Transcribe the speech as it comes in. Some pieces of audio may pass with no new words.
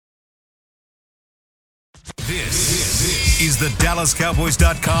This is the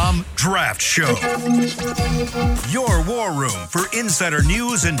DallasCowboys.com Draft Show. Your war room for insider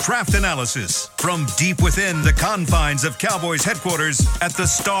news and draft analysis from deep within the confines of Cowboys headquarters at the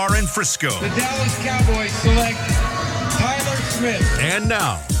Star in Frisco. The Dallas Cowboys select Tyler Smith. And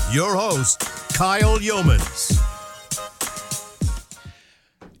now, your host, Kyle Yeomans.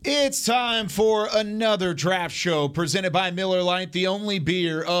 It's time for another draft show presented by Miller Lite, the only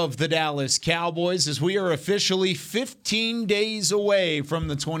beer of the Dallas Cowboys, as we are officially 15 days away from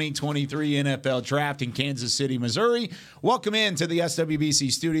the 2023 NFL Draft in Kansas City, Missouri. Welcome into the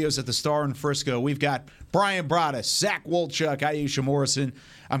SWBC studios at the Star in Frisco. We've got Brian Broaddus, Zach Wolchuk, Aisha Morrison.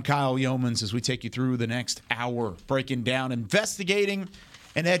 I'm Kyle Yeomans as we take you through the next hour, breaking down, investigating,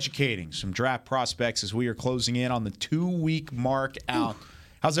 and educating some draft prospects as we are closing in on the 2-week mark out.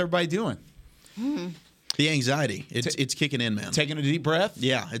 How's everybody doing? The anxiety, it's kicking in, man. Taking a deep breath?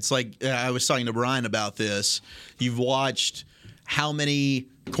 Yeah, it's like I was talking to Brian about this. You've watched how many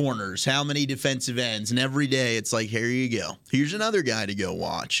corners, how many defensive ends, and every day it's like, here you go. Here's another guy to go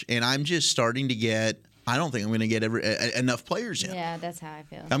watch. And I'm just starting to get – I don't think I'm going to get enough players yet. Yeah, that's how I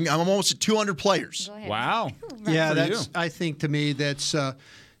feel. I'm almost at 200 players. Wow. Yeah, I think to me that's the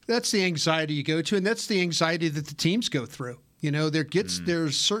anxiety you go to, and that's the anxiety that the teams go through. You know, there's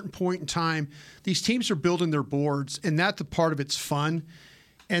a certain point in time, these teams are building their boards, and that's the part of it's fun.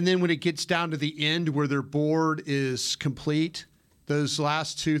 And then when it gets down to the end where their board is complete, those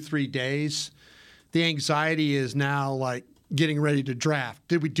last 2-3 days, the anxiety is now like getting ready to draft.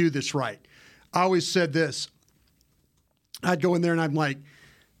 Did we do this right? I always said this. I'd go in there and I'm like,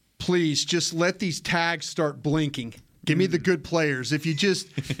 please just let these tags start blinking. Give me the good players. If you just,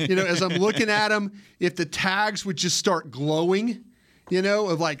 as I'm looking at them, if the tags would just start glowing,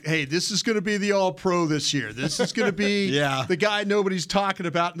 of like, hey, this is going to be the All-Pro this year. This is going to be the guy nobody's talking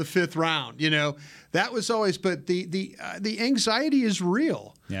about in the 5th round. That was always. But the anxiety is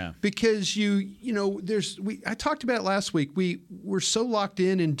real. Yeah. Because I talked about it last week. We're so locked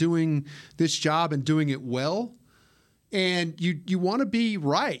in doing this job and doing it well. And you want to be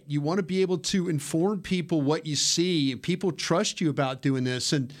right. You want to be able to inform people what you see, and people trust you about doing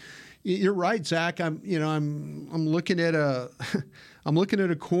this. And you're right, Zach. I'm looking at I'm looking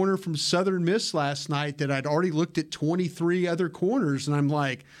at a corner from Southern Miss last night that I'd already looked at 23 other corners, and I'm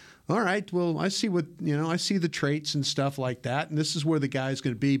like, all right, well, I see I see the traits and stuff like that, and this is where the guy's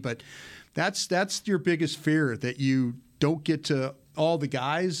going to be. But that's your biggest fear, that you don't get to all the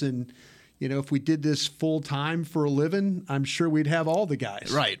guys. And if we did this full time for a living, I'm sure we'd have all the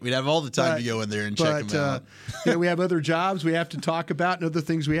guys. Right. We'd have all the time to go in there and check them out. We have other jobs we have to talk about and other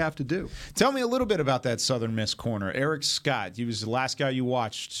things we have to do. Tell me a little bit about that Southern Miss corner. Eric Scott, he was the last guy you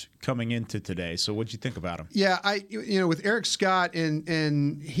watched coming into today. So what'd you think about him? Yeah, with Eric Scott,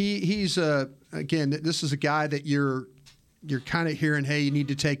 and he's again, this is a guy that you're kind of hearing, hey, you need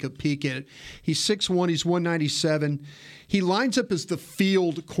to take a peek at it. He's 6'1", he's 197. He lines up as the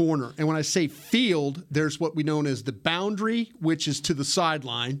field corner. And when I say field, there's what we know as the boundary, which is to the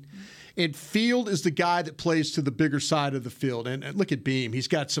sideline. And field is the guy that plays to the bigger side of the field. And look at Beam. He's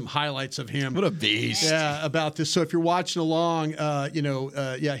got some highlights of him. What a beast. Yeah, about this. So if you're watching along,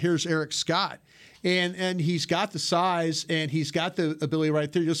 here's Eric Scott. And he's got the size, and he's got the ability right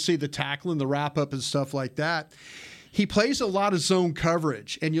there. You'll see the tackling, the wrap-up, and stuff like that. He plays a lot of zone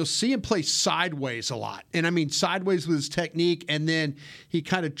coverage, and you'll see him play sideways a lot. And I mean sideways with his technique, and then he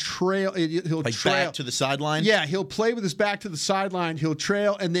kind of he'll trail back to the sideline? Yeah, he'll play with his back to the sideline. He'll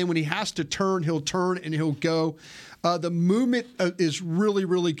trail, and then when he has to turn, he'll turn and he'll go. The movement is really,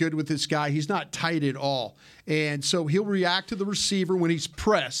 really good with this guy. He's not tight at all. And so he'll react to the receiver when he's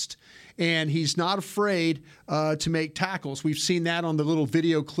pressed. And he's not afraid to make tackles. We've seen that on the little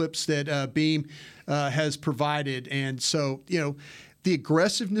video clips that Beam has provided. And so, the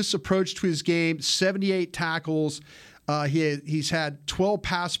aggressiveness approach to his game, 78 tackles. He's had 12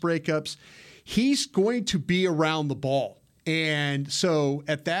 pass breakups. He's going to be around the ball. And so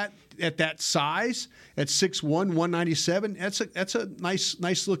at that size, at 6'1", 197, that's a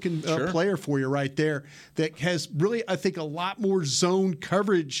nice looking player for you right there that has really, I think, a lot more zone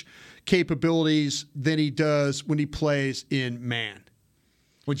coverage capabilities than he does when he plays in man.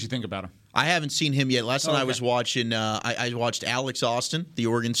 What'd you think about him? I haven't seen him yet. Last night I was watching. I watched Alex Austin, the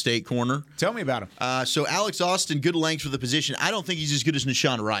Oregon State corner. Tell me about him. So Alex Austin, good length for the position. I don't think he's as good as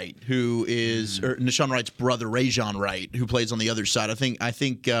Nahshon Wright, who is or Nahshon Wright's brother, Rajon Wright, who plays on the other side. I think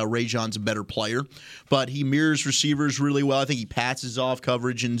Rajon's a better player, but he mirrors receivers really well. I think he passes off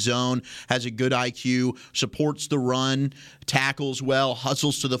coverage in zone, has a good IQ, supports the run, tackles well,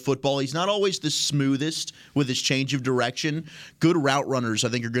 hustles to the football. He's not always the smoothest with his change of direction. Good route runners, I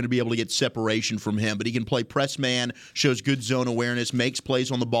think, are going to be able to get separation from him, but he can play press man, shows good zone awareness, makes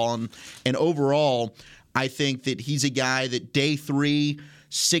plays on the ball, and overall, I think that he's a guy that day 3,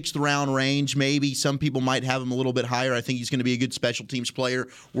 6th round range, maybe. Some people might have him a little bit higher. I think he's going to be a good special teams player,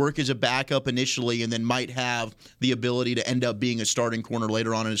 work as a backup initially, and then might have the ability to end up being a starting corner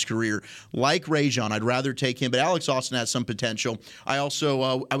later on in his career. Like Rajon, I'd rather take him, but Alex Austin has some potential. I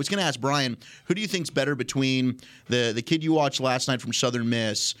also, I was going to ask Brian, who do you think's better between the kid you watched last night from Southern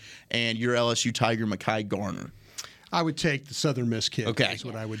Miss and your LSU Tiger, Mekhi Garner? I would take the Southern Miss kid. Okay. That's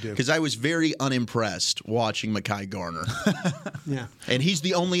what I would do. Because I was very unimpressed watching Mekhi Garner. Yeah. And he's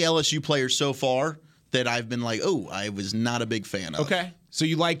the only LSU player so far that I've been like, oh, I was not a big fan of. Okay. So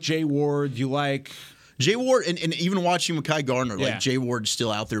you like Jay Ward, you like Jay Ward, and even watching Mekhi Garner, Yeah. like Jay Ward's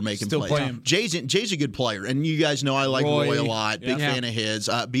still out there making Still plays. playing. Jay's a good player, and you guys know I like Roy a lot. Big Yeah. fan of his.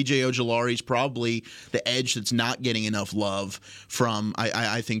 B.J. Ojolari's probably the edge that's not getting enough love from,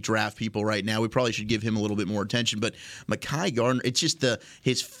 I think, draft people right now. We probably should give him a little bit more attention. But Mekhi Garner, it's just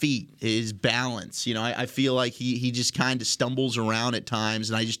his feet, his balance. You know, I feel like he just kind of stumbles around at times,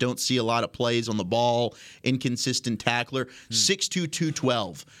 and I just don't see a lot of plays on the ball. Inconsistent tackler. 6'2",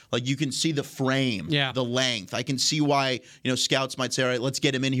 212. Like, you can see the frame, the length. I can see why, scouts might say, all right, let's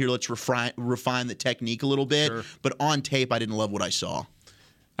get him in here. Let's refine the technique a little bit. Sure. But on tape, I didn't love what I saw.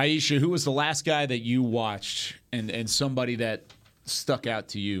 Aisha, who was the last guy that you watched and somebody that stuck out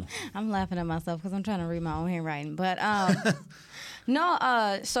to you? I'm laughing at myself because I'm trying to read my own handwriting. But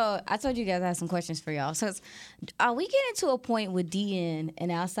so I told you guys I had some questions for y'all. So are we getting to a point with DN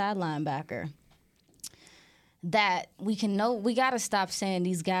and outside linebacker that we got to stop saying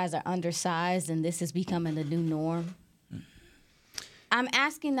these guys are undersized and this is becoming the new norm? I'm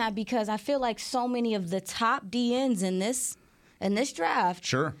asking that because I feel like so many of the top DNs in this draft.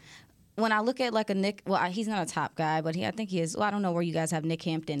 Sure. When I look at like a Nick, well, he's not a top guy, but I think he is. Well, I don't know where you guys have Nick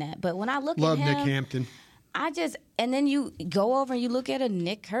Hampton at, but when I look Love at him, Nick Hampton. And then you go over and you look at a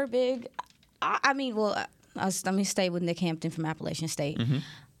Nick Herbig. Let me stay with Nick Hampton from Appalachian State. Mm-hmm.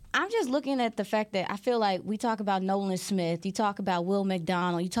 I'm just looking at the fact that I feel like we talk about Nolan Smith, you talk about Will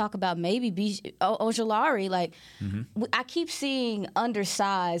McDonald, you talk about maybe Ojolari. Like, I keep seeing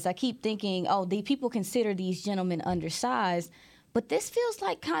undersized. I keep thinking, the people consider these gentlemen undersized. But this feels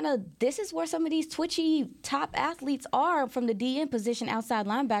like this is where some of these twitchy top athletes are from the DN position, outside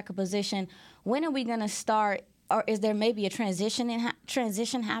linebacker position. When are we going to start? Or is there maybe a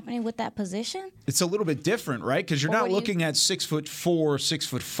transition happening with that position? It's a little bit different, right? Because you're not looking at 6'4",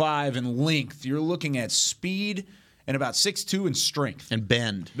 6'5" in length. You're looking at speed and about 6'2" in strength and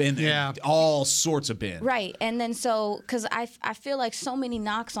bend. And all sorts of bend. Right, and then because I feel like so many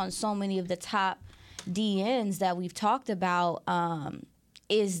knocks on so many of the top DNs that we've talked about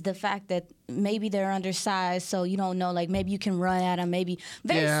is the fact that maybe they're undersized, so you don't know, like maybe you can run at them, maybe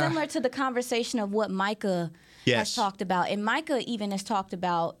very similar to the conversation of what Micah has talked about. And Micah even has talked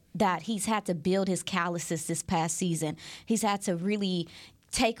about that he's had to build his calluses this past season. He's had to really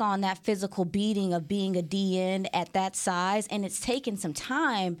take on that physical beating of being a DN at that size, and it's taken some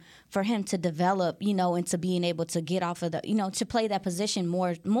time for him to develop, into being able to get off of to play that position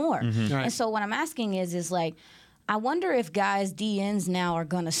more. Mm-hmm. Right. And so what I'm asking is like, I wonder if guys, DNs now are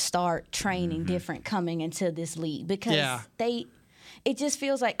going to start training different coming into this league because it just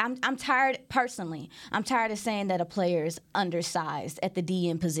feels like I'm tired personally. I'm tired of saying that a player is undersized at the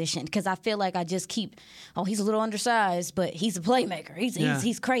DN position because I feel like I just keep, he's a little undersized, but he's a playmaker.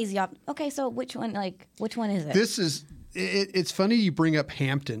 He's crazy. Okay, so which one is it? It's funny you bring up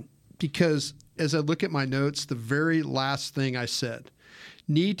Hampton because as I look at my notes, the very last thing I said,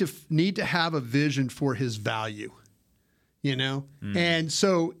 need to have a vision for his value. And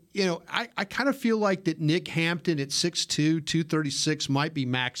so, I kind of feel like that Nick Hampton at 6'2", 236 might be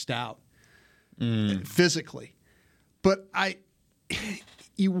maxed out physically. But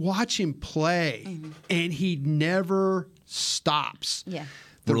you watch him play, and he never stops. Yeah.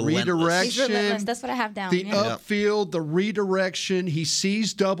 The redirection. He's relentless. That's what I have down. The upfield, the redirection. He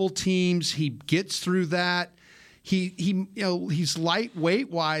sees double teams. He gets through that. He's lightweight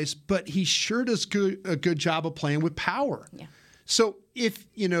wise, but he sure does a good job of playing with power. Yeah. So if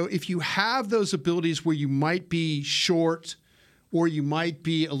you have those abilities where you might be short or you might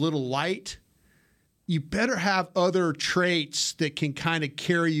be a little light, you better have other traits that can kind of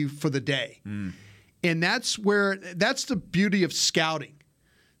carry you for the day. And that's the beauty of scouting.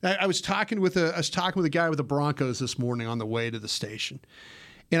 I was talking with a guy with the Broncos this morning on the way to the station,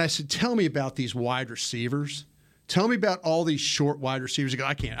 and I said, "Tell me about these wide receivers. Tell me about all these short wide receivers." He goes,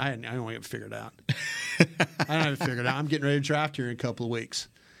 "I can't. I don't have it figured out. I don't have it figured out. I'm getting ready to draft here in a couple of weeks,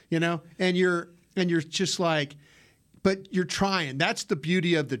 And you're just like, but you're trying. That's the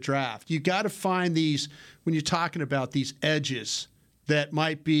beauty of the draft. You got to find these, when you're talking about these edges that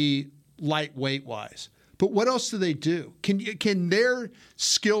might be lightweight wise. But what else do they do? Can their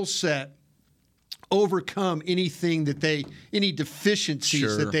skill set overcome anything any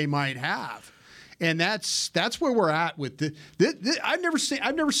deficiencies that they might have? And that's where we're at with I've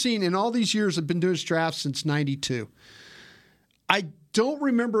never seen in all these years I've been doing this draft since '92. I don't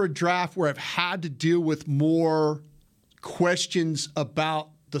remember a draft where I've had to deal with more questions about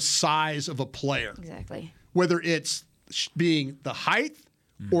the size of a player. Exactly. Whether it's being the height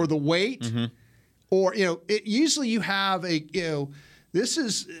or the weight, or usually you have this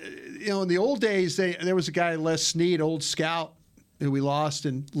is in the old days there was a guy, Les Snead, old scout who we lost,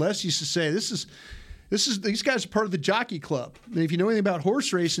 and Les used to say these guys are part of the jockey club. And if you know anything about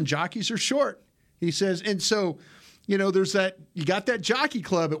horse racing, jockeys are short. He says, and so there's you got that jockey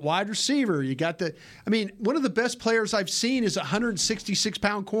club at wide receiver. You got one of the best players I've seen is a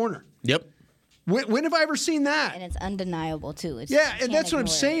 166-pound corner. Yep. When have I ever seen that? And it's undeniable too. And that's what I'm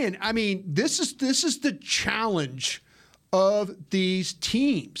saying. I mean, this is the challenge of these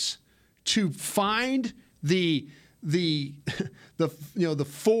teams to find the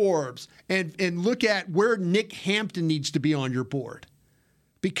Forbes and look at where Nick Hampton needs to be on your board,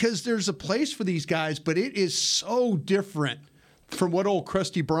 because there's a place for these guys, but it is so different from what old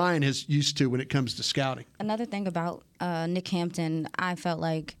Krusty Bryan is used to when it comes to scouting. Another thing about Nick Hampton, I felt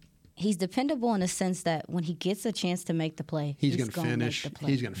like he's dependable in the sense that when he gets a chance to make the play, he's going to finish.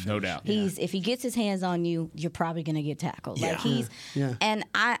 He's going to finish. No doubt. If he gets his hands on you, you're probably going to get tackled. Yeah. And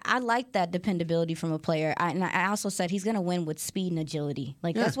I like that dependability from a player. And I also said he's going to win with speed and agility.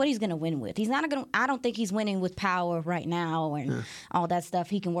 That's what he's going to win with. He's not going to. I don't think he's winning with power right now and all that stuff.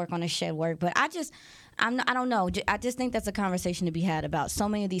 He can work on his shed work, but I don't know. I just think that's a conversation to be had about so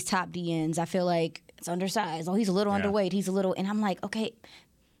many of these top DNs. I feel like it's undersized. Oh, he's a little underweight. He's a little, and I'm like, okay.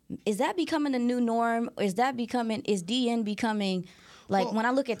 Is that becoming the new norm? Is DN becoming when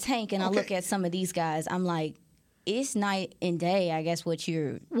I look at Tank and I look at some of these guys, I'm like, it's night and day, I guess, what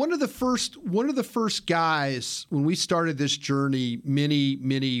you're. One of the first guys when we started this journey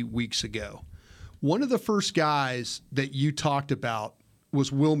many weeks ago, one of the first guys that you talked about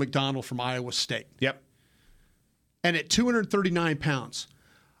was Will McDonald from Iowa State. Yep. And at 239 pounds.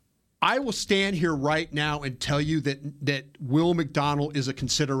 I will stand here right now and tell you that Will McDonald is a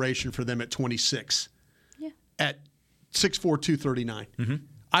consideration for them at 26. Yeah. At 6'4", 239. Mm-hmm.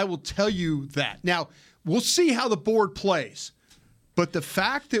 I will tell you that. Now, we'll see how the board plays. But the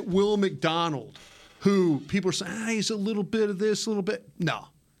fact that Will McDonald, who people are saying, he's a little bit of this, a little bit. No.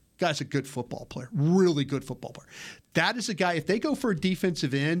 Guy's a good football player. Really good football player. That is a guy, if they go for a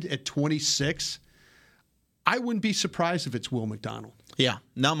defensive end at 26, I wouldn't be surprised if it's Will McDonald. Yeah,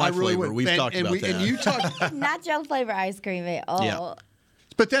 not my flavor. We've talked about that. And you talk not your flavor ice cream at all. Yeah.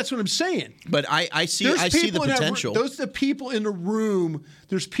 But that's what I'm saying. But I see the potential. Those are the people in the room.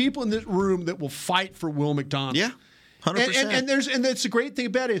 There's people in this room that will fight for Will McDonald. Yeah, 100%. And that's the great thing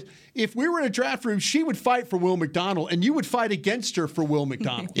about it. If we were in a draft room, she would fight for Will McDonald, and you would fight against her for Will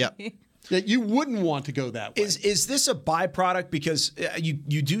McDonald. Yeah. That you wouldn't want to go that way. Is this a byproduct? Because you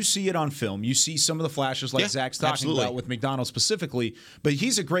do see it on film. You see some of the flashes like Zach's talking about with McDonald specifically, but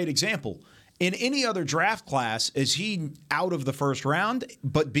he's a great example. In any other draft class, is he out of the first round?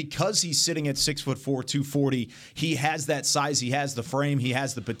 But because he's sitting at 6'4", 240, he has that size, he has the frame, he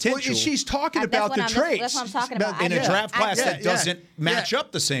has the potential. Well, she's talking about the traits. That's what I'm talking about. In a draft class that doesn't match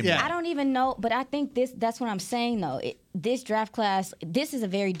up the same way. I don't even know, but I think that's what I'm saying, though. This draft class, this is a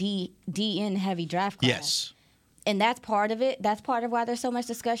very DN heavy draft class. Yes. And that's part of it. That's part of why there's so much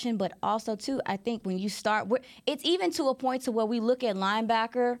discussion. But also, too, I think when you start, it's even to a point to where we look at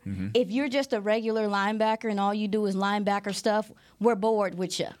linebacker. Mm-hmm. If you're just a regular linebacker and all you do is linebacker stuff, we're bored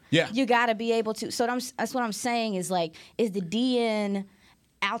with you. Yeah. You got to be able to. So that's what I'm saying is is the DN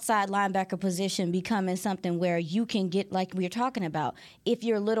outside linebacker position becoming something where you can get, like we were talking about, if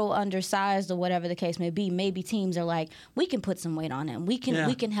you're a little undersized or whatever the case may be, maybe teams are like, we can put some weight on him. We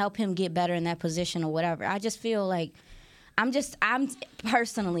can help him get better in that position or whatever. I just feel like I'm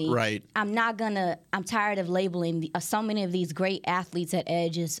personally, right. I'm tired of labeling so many of these great athletes at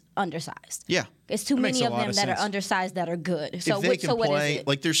edge as undersized. Yeah. It's too many of them that are undersized that are good. So, what is it?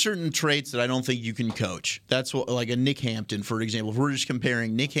 Like, there's certain traits that I don't think you can coach. That's what, like a Nick Hampton, for example. If we're just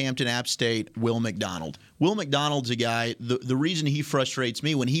comparing Nick Hampton, App State, Will McDonald. Will McDonald's a guy, the reason he frustrates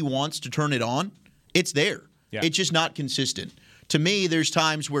me, when he wants to turn it on, it's there. Yeah. It's just not consistent. To me, there's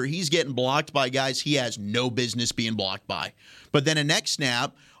times where he's getting blocked by guys he has no business being blocked by. But then a next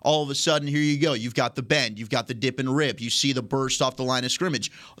snap, all of a sudden, here you go. You've got the bend. You've got the dip and rip. You see the burst off the line of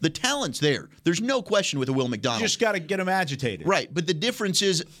scrimmage. The talent's there. There's no question with a Will McDonald. You just got to get him agitated. Right. But the difference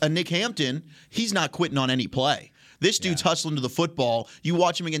is a Nick Hampton, he's not quitting on any play. This dude's hustling to the football. You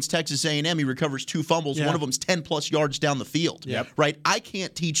watch him against Texas A&M, he recovers 2 fumbles. Yeah. One of them's 10-plus yards down the field. Yep. Right? I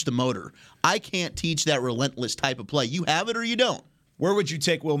can't teach the motor. I can't teach that relentless type of play. You have it or you don't. Where would you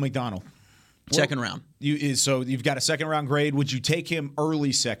take Will McDonald? Second round. So you've got a second-round grade. Would you take him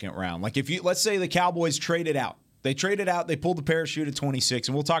early second round? Like let's say the Cowboys traded out. They traded out. They pulled the parachute at 26,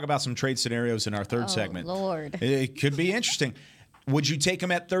 and we'll talk about some trade scenarios in our third segment. Lord. It could be interesting. Would you take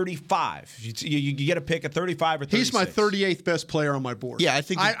him at 35? You get a pick at 35 or 36? He's my 38th best player on my board. Yeah, I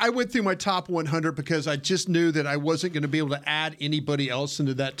think I went through my top 100 because I just knew that I wasn't going to be able to add anybody else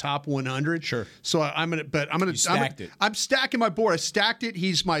into that top 100. Sure. So I'm going to. Stacked it. I'm stacking my board. I stacked it.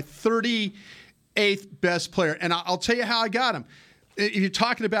 He's my 38th best player, and I'll tell you how I got him. If you're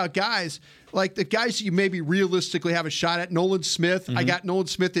talking about guys like the guys you maybe realistically have a shot at, Nolan Smith. I got Nolan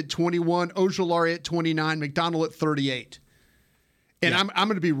Smith at 21, Ojulari at 29, McDonald at 38. And I'm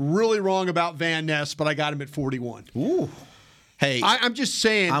going to be really wrong about Van Ness, but I got him at 41. Ooh. Hey, I'm just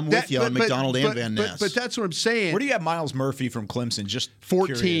saying. I'm with you on McDonald and Van Ness. But that's what I'm saying. Where do you have Miles Murphy from Clemson? Just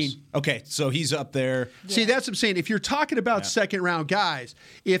 14. curious. Okay, so he's up there. See, that's what I'm saying. If you're talking about second-round guys,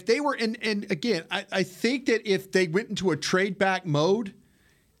 if they were – and again, I think that if they went into a trade-back mode,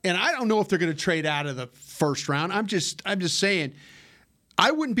 and I don't know if they're going to trade out of the first round. I'm just saying – I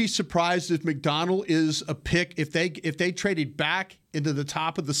wouldn't be surprised if McDonald is a pick if they traded back into the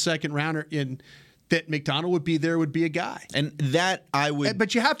top of the second rounder in that McDonald would be a guy. And that I would.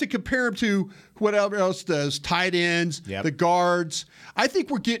 But you have to compare him to whatever else does, tight ends, Yep. the guards. I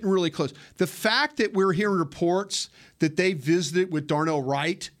think we're getting really close. The fact that we're hearing reports that they visited with Darnell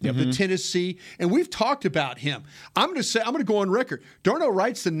Wright of the Tennessee, and we've talked about him. I'm going to go on record. Darnell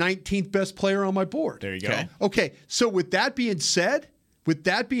Wright's the 19th best player on my board. There you go. Okay. So with that being said,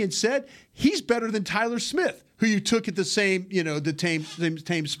 he's better than Tyler Smith, who you took at the same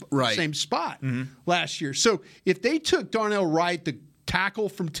spot last year. So if they took Darnell Wright, the tackle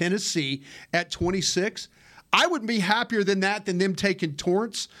from Tennessee, at 26, I wouldn't be happier than them taking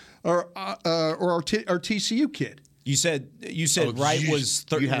Torrance or our TCU kid. You said Wright was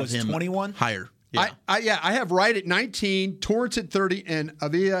 21 higher. Yeah. I have Wright at 19, Torrance at 30, and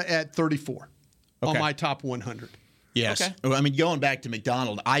Avila at 34 on my top 100. Yes. Okay. I mean, going back to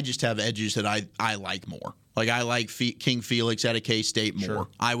McDonald, I just have edges that I like more. Like, I like King Felix out of K-State more. Sure.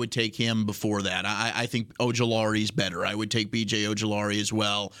 I would take him before that. I think Ojulari's better. I would take B.J. Ojulari as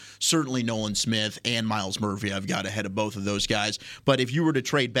well. Certainly Nolan Smith and Miles Murphy I've got ahead of both of those guys. But if you were to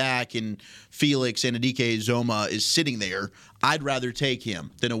trade back and Felix and Adike Uzoma is sitting there, I'd rather take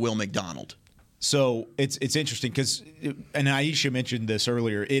him than a Will McDonald. So it's interesting because, and Aisha mentioned this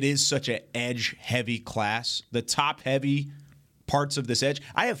earlier, it is such an edge-heavy class. The top-heavy parts of this edge.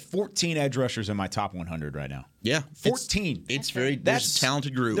 I have 14 edge rushers in my top 100 right now. Yeah. 14. It's that's a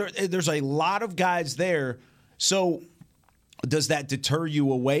talented group. There's a lot of guys there. So does that deter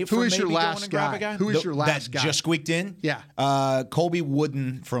you away from maybe going and grab a guy? Who is your last that guy? Just squeaked in? Yeah. Colby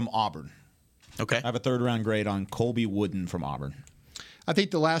Wooden from Auburn. Okay. I have a third-round grade on Colby Wooden from Auburn. I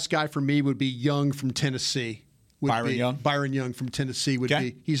think the last guy for me would be Young from Tennessee. Byron Young? Byron Young from Tennessee would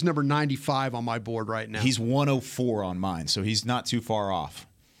be. He's number 95 on my board right now. He's 104 on mine, so he's not too far off.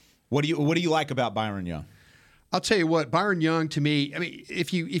 What do you like about Byron Young? I'll tell you what, Byron Young to me, I mean,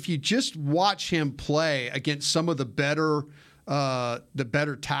 if you just watch him play against some of the better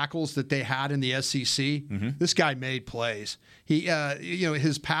tackles that they had in the SEC, this guy made plays. He,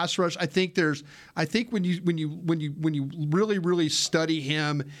 his pass rush. I think when you really study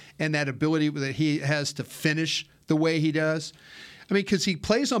him and that ability that he has to finish the way he does, I mean, because he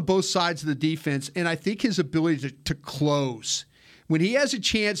plays on both sides of the defense, and I think his ability to close. When he has a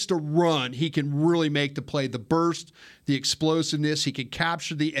chance to run, he can really make the play. The burst, the explosiveness, he can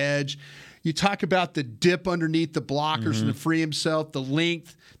capture the edge. You talk about the dip underneath the blockers and to free himself, the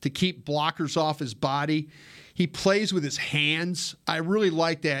length to keep blockers off his body. He plays with his hands. I really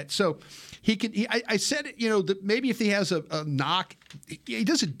like that. So he can. I said, that maybe if he has a knock, he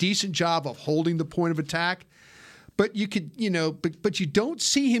does a decent job of holding the point of attack. But you could, but you don't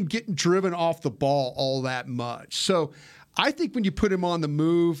see him getting driven off the ball all that much. So I think when you put him on the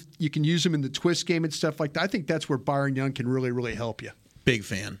move, you can use him in the twist game and stuff like that. I think that's where Byron Young can really, really help you. Big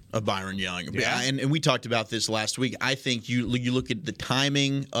fan of Byron Young. Yeah. And we talked about this last week. I think you look at the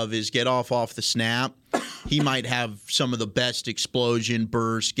timing of his get off the snap. He might have some of the best explosion,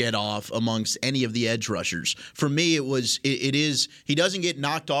 burst, get off amongst any of the edge rushers. For me, it is he doesn't get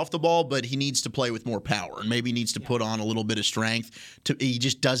knocked off the ball, but he needs to play with more power and maybe needs to put on a little bit of strength. He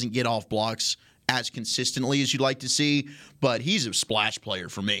just doesn't get off blocks as consistently as you'd like to see, but he's a splash player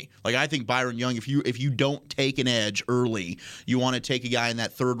for me. Like, I think Byron Young, if you don't take an edge early, you want to take a guy in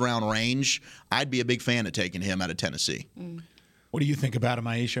that third round range, I'd be a big fan of taking him out of Tennessee. What do you think about him,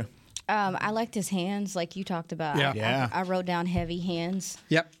 Aisha? I liked his hands, like you talked about. Yeah. I wrote down heavy hands.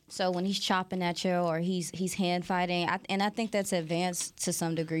 Yep. So when he's chopping at you or he's hand fighting, I think that's advanced to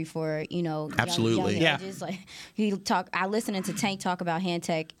some degree for Absolutely. young Yeah. edges. Like I listened to Tank talk about hand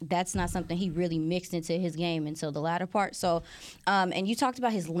tech. That's not something he really mixed into his game until the latter part. So, and you talked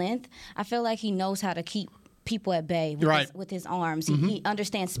about his length. I feel like he knows how to keep people at bay with his arms. He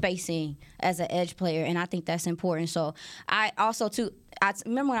understands spacing as an edge player, and I think that's important. So I also I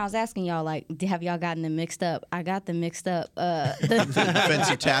remember when I was asking y'all, like, have y'all gotten them mixed up? I got them mixed up. The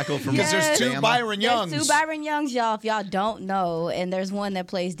Defensive tackle from Because there's two Bama. Byron Youngs. There's two Byron Youngs, y'all, if y'all don't know. And there's one that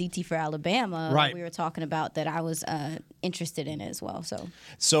plays DT for Alabama. Right. We were talking about that I was interested in as well.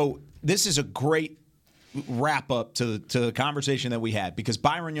 So this is a great wrap up to the conversation that we had, because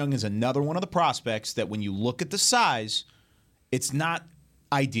Byron Young is another one of the prospects that when you look at the size, it's not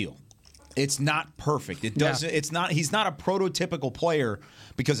ideal. It's not perfect. It doesn't. Yeah. It's not. He's not a prototypical player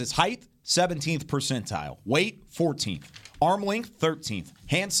because it's height 17th percentile, weight 14th, arm length 13th,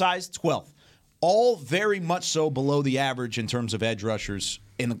 hand size 12th. All very much so below the average in terms of edge rushers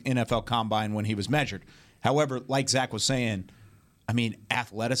in the NFL Combine when he was measured. However, like Zach was saying, I mean,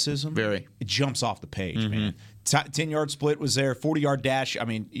 athleticism, it jumps off the page, man. 10-yard split was there, 40-yard dash. I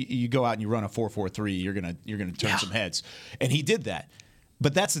mean, you go out and you run a 4.43, you're gonna turn some heads, and he did that.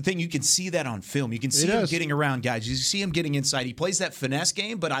 But that's the thing. You can see that on film. You can see him getting around guys. You see him getting inside. He plays that finesse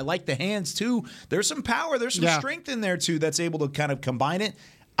game, but I like the hands, too. There's some power. There's some strength in there, too, that's able to kind of combine it.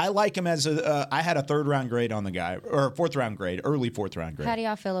 I like him as I had a third-round grade on the guy, or a fourth-round grade, early fourth-round grade. How do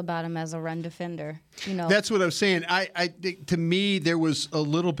y'all feel about him as a run defender? That's what I was saying. To me, there was a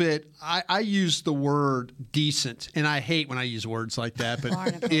little bit. I used the word decent, and I hate when I use words like that.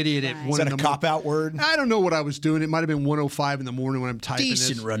 But idiot at Is that a cop-out word? I don't know what I was doing. It might have been 1:05 in the morning when I'm typing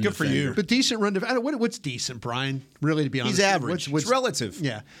Decent this. run Good for defender. you. But decent run defender. What's decent, Brian? Really, to be honest, He's average. What's It's relative.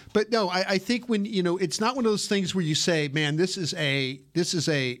 Yeah, but no, I think when it's not one of those things where you say, "Man, this is a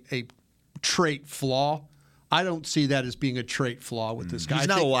trait flaw." I don't see that as being a trait flaw with this guy. He's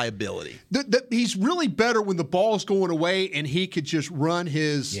not a liability. He's really better when the ball's going away and he could just run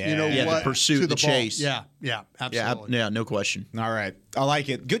his, the pursuit, to the ball. chase. Yeah, absolutely. Yeah, no question. All right. I like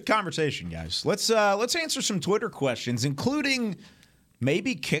it. Good conversation, guys. Let's answer some Twitter questions, including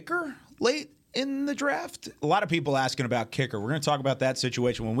maybe kicker late in the draft. A lot of people asking about kicker. We're going to talk about that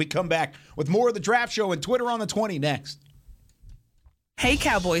situation when we come back with more of the Draft Show and Twitter on the 20 next. Hey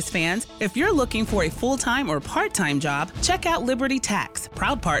Cowboys fans, if you're looking for a full-time or part-time job, check out Liberty Tax,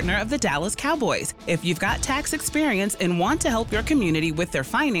 proud partner of the Dallas Cowboys. If you've got tax experience and want to help your community with their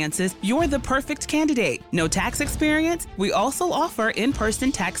finances, you're the perfect candidate. No tax experience? We also offer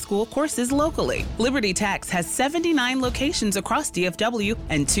in-person tax school courses locally. Liberty Tax has 79 locations across DFW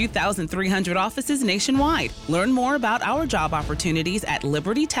and 2,300 offices nationwide. Learn more about our job opportunities at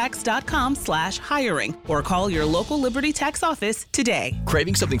libertytax.com/hiring or call your local Liberty Tax office today.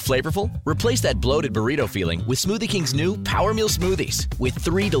 Craving something flavorful? Replace that bloated burrito feeling with Smoothie King's new Power Meal Smoothies. With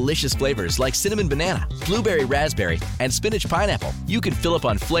 3 delicious flavors like cinnamon banana, blueberry raspberry, and spinach pineapple, you can fill up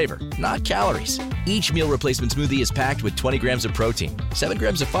on flavor, not calories. Each meal replacement smoothie is packed with 20 grams of protein, 7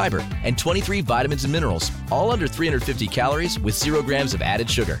 grams of fiber, and 23 vitamins and minerals, all under 350 calories with 0 grams of added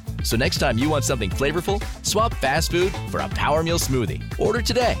sugar. So next time you want something flavorful, swap fast food for a Power Meal Smoothie. Order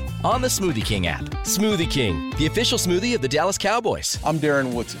today on the Smoothie King app. Smoothie King, the official smoothie of the Dallas Cowboys. I'm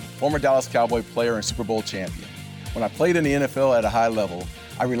Darren Woodson, former Dallas Cowboy player and Super Bowl champion. When I played in the NFL at a high level,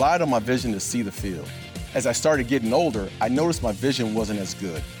 I relied on my vision to see the field. As I started getting older, I noticed my vision wasn't as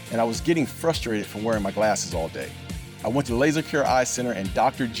good, and I was getting frustrated from wearing my glasses all day. I went to Laser Care Eye Center, and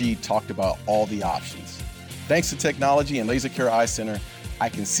Dr. G talked about all the options. Thanks to technology and Laser Care Eye Center, I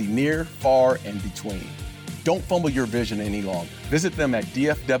can see near, far, and between. Don't fumble your vision any longer. Visit them at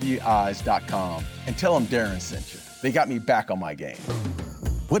dfweyes.com and tell them Darren sent you. They got me back on my game.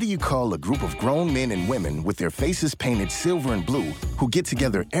 What do you call a group of grown men and women with their faces painted silver and blue who get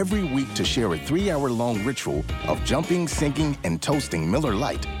together every week to share a 3-hour-long ritual of jumping, singing, and toasting Miller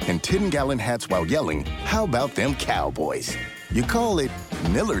Lite in 10-gallon hats while yelling, "How about them Cowboys?" You call it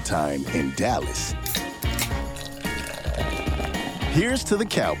Miller Time in Dallas. Here's to the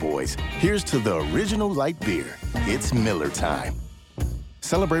Cowboys. Here's to the original light beer. It's Miller time.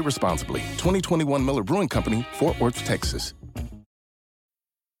 Celebrate responsibly. 2021 Miller Brewing Company, Fort Worth, Texas.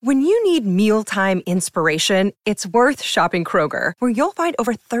 When you need mealtime inspiration, it's worth shopping Kroger, where you'll find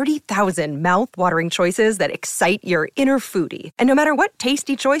over 30,000 mouth-watering choices that excite your inner foodie. And no matter what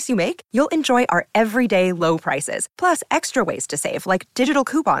tasty choice you make, you'll enjoy our everyday low prices, plus extra ways to save, like digital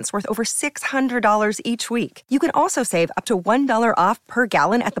coupons worth over $600 each week. You can also save up to $1 off per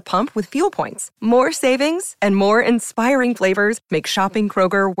gallon at the pump with fuel points. More savings and more inspiring flavors make shopping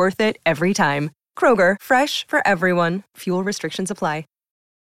Kroger worth it every time. Kroger, fresh for everyone. Fuel restrictions apply.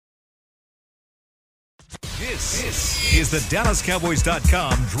 This is the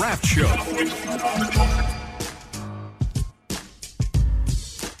DallasCowboys.com Draft Show.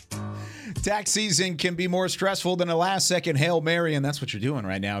 Tax season can be more stressful than a last-second Hail Mary, and that's what you're doing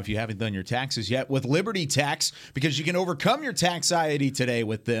right now if you haven't done your taxes yet with Liberty Tax, because you can overcome your taxiety today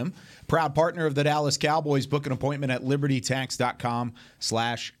with them. Proud partner of the Dallas Cowboys. Book an appointment at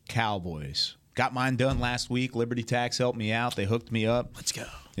libertytax.com/Cowboys. Got mine done last week. Liberty Tax helped me out. They hooked me up. Let's go.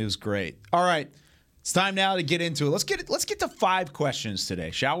 It was great. All right. It's time now to get into it. Let's get to 5 questions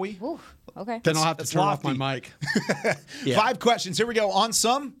today, shall we? Ooh, okay. Then I'll have to turn off my mic. 5 questions. Here we go. On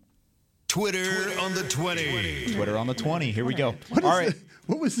some Twitter on the 20. Twitter on the 20. Here we go. All right.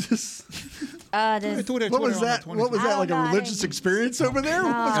 What was this? Twitter What was on the that? 20. What was that? Like a know. religious experience over there?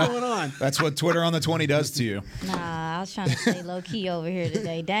 What's going on? That's what Twitter on the 20 does to you. Nah, I was trying to stay low key over here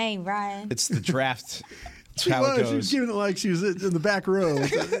today. Dang, Brian. It's the draft. That's She how it was. She was goes. giving it like she was in the back row.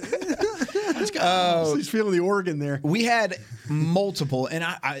 She's feeling the organ there. We had multiple, and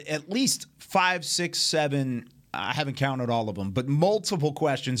I at least 5, 6, 7. I haven't counted all of them, but multiple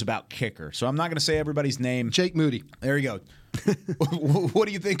questions about kicker. So I'm not going to say everybody's name. Jake Moody. There you go. What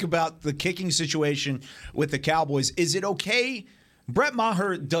do you think about the kicking situation with the Cowboys? Is it okay? Brett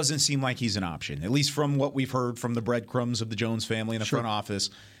Maher doesn't seem like he's an option, at least from what we've heard from the breadcrumbs of the Jones family in the front office.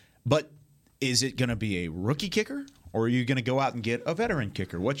 But is it going to be a rookie kicker, or are you going to go out and get a veteran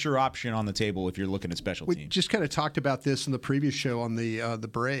kicker? What's your option on the table if you're looking at special teams? We just kind of talked about this in the previous show on the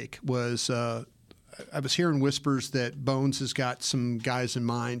break. I was hearing whispers that Bones has got some guys in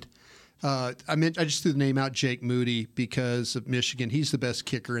mind. I just threw the name out, Jake Moody, because of Michigan. He's the best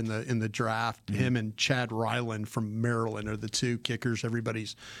kicker in the draft. Mm-hmm. Him and Chad Ryland from Maryland are the 2 kickers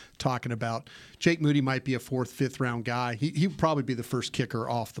everybody's talking about. Jake Moody might be a 4th, 5th round guy. He would probably be the first kicker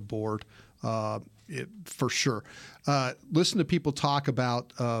off the board for sure. Listen to people talk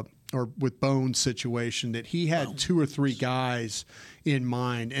about or with Bones' situation that he had 2 or 3 guys in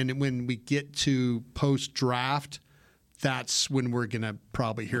mind, and when we get to post-draft, that's when we're going to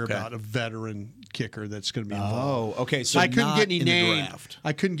probably hear about a veteran kicker that's going to be involved. Oh, okay. So I couldn't get any names. draft.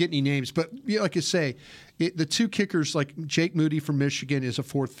 I couldn't get any names, but like you say, the 2 kickers, like Jake Moody from Michigan, is a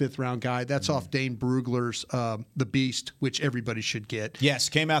 4th, 5th round guy. That's off Dane Brugler's The Beast, which everybody should get. Yes,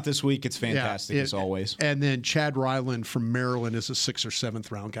 came out this week. It's fantastic as always. And then Chad Ryland from Maryland is a 6th or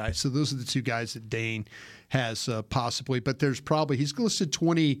 7th round guy. So those are the 2 guys that Dane has possibly. But there's probably, he's listed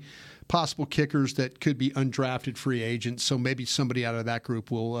 20 possible kickers that could be undrafted free agents. So maybe somebody out of that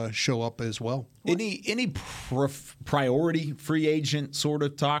group will show up as well. Any priority free agent sort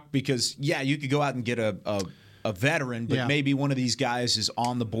of talk? Because, you could go out and get a veteran, but maybe one of these guys is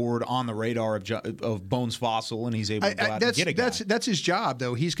on the board, on the radar of Bones Fossil, and he's able to go out and get a guy. That's his job,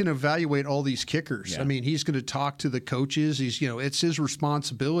 though. He's going to evaluate all these kickers. Yeah. I mean, he's going to talk to the coaches. It's his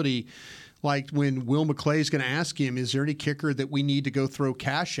responsibility. Like when Will McClay is going to ask him, is there any kicker that we need to go throw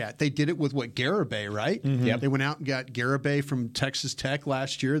cash at? They did it with Garibay, right? Mm-hmm. Yep. They went out and got Garibay from Texas Tech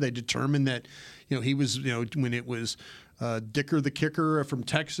last year. They determined that, he was, when it was Dicker the kicker from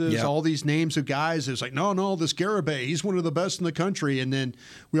Texas, all these names of guys, it was like, no, this Garibay, he's one of the best in the country. And then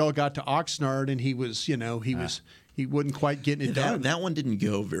we all got to Oxnard, and he was, he wasn't quite getting it done. That one didn't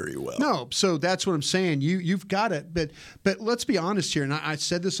go very well. No, so that's what I'm saying. You've got it, but let's be honest here. And I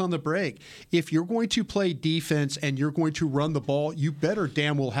said this on the break. If you're going to play defense and you're going to run the ball, you better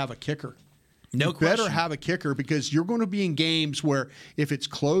damn well have a kicker. No question. Better have a kicker, because you're going to be in games where if it's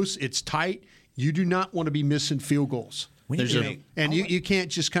close, it's tight. You do not want to be missing field goals. You can't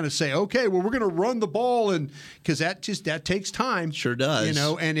just kind of say, okay, well, we're going to run the ball, and because that takes time. Sure does.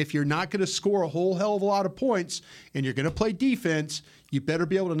 And if you're not going to score a whole hell of a lot of points and you're going to play defense, you better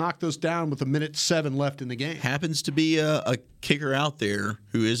be able to knock those down with 1:07 left in the game. Happens to be a kicker out there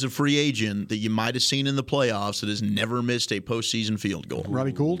who is a free agent that you might have seen in the playoffs that has never missed a postseason field goal.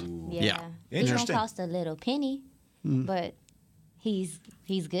 Robbie Gould? Yeah. He don't cost a little penny, but he's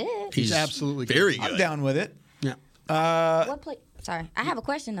good. He's absolutely good. Very good. I'm down with it. Yeah. What place? Sorry, I have a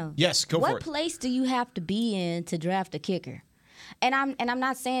question though. Yes, go for it. What place do you have to be in to draft a kicker? And I'm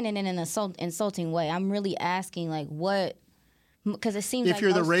not saying it in an insulting way. I'm really asking like what. Because it seems if like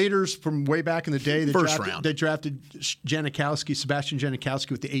you're the Raiders from way back in the day, they drafted Sebastian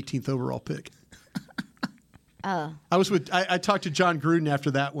Janikowski with the 18th overall pick. I talked to John Gruden after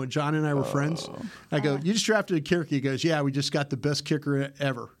that one. John and I were friends. I go, you just drafted a kicker. He goes, yeah, we just got the best kicker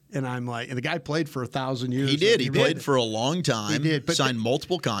ever. And I'm like, and the guy played for 1,000 years. He did. He played for a long time. He did. But signed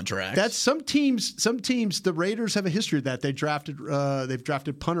multiple contracts. That's some teams. The Raiders have a history of that. They've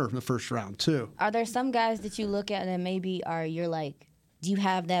drafted punter in the first round too. Are there some guys that you look at and maybe you're like, do you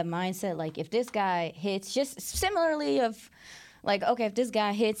have that mindset? Like if this guy hits, just similarly of. Like, okay, if this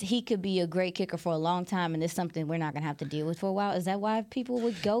guy hits, he could be a great kicker for a long time, and it's something we're not going to have to deal with for a while. Is that why people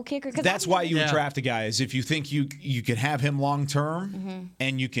would go kicker? That's why you would draft a guy, is if you think you could have him long term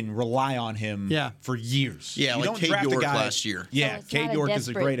and you can rely on him for years. Yeah, you like Cade York last year. Yeah, so Cade York is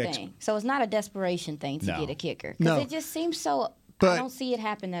a great thing. So it's not a desperation thing to get a kicker. No. Because it just seems so I don't see it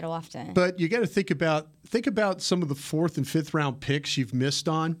happen that often. But you got to think about some of the 4th and 5th round picks you've missed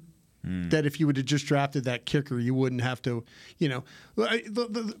on. That if you would have just drafted that kicker, you wouldn't have to,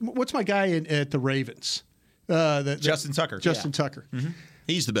 what's my guy at the Ravens? Justin Tucker. Tucker. Mm-hmm.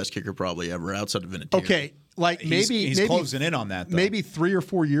 He's the best kicker probably ever outside of Vinatieri. Okay, like he's closing in on that, though. Maybe 3 or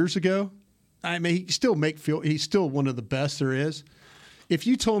 4 years ago, I mean, he's still one of the best there is. If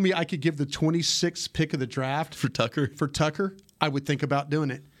you told me I could give the 26th pick of the draft for Tucker, I would think about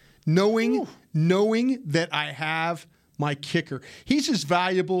doing it. Knowing that I have my kicker. He's as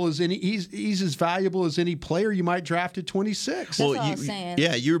valuable as any. He's as valuable as any player you might draft at 26. That's what I was saying.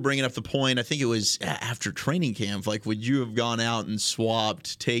 Yeah, you were bringing up the point. I think it was after training camp. Like, would you have gone out and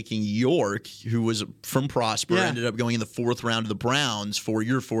swapped taking York, who was from Prosper, ended up going in the 4th round to the Browns for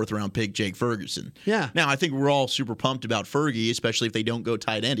your 4th round pick, Jake Ferguson? Yeah. Now I think we're all super pumped about Fergie, especially if they don't go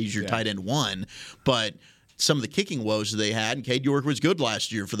tight end. He's your tight end 1, but. Some of the kicking woes they had, and Cade York was good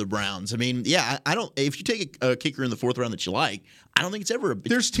last year for the Browns. I mean, I don't. If you take a kicker in the 4th round that you like, I don't think it's ever.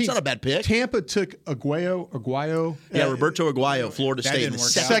 It's not a bad pick. Tampa took Aguayo. Yeah, Roberto Aguayo, Florida State in the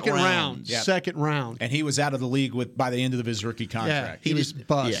second round. Yeah. Second round, and he was out of the league by the end of his rookie contract. Yeah, he was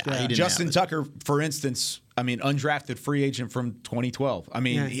bust. Yeah, Justin Tucker, for instance. I mean, undrafted free agent from 2012. I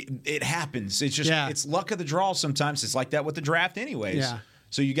mean, it happens. It's just it's luck of the draw sometimes. It's like that with the draft, anyways. Yeah.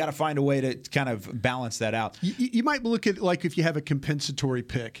 So you got to find a way to kind of balance that out. You might look at like if you have a compensatory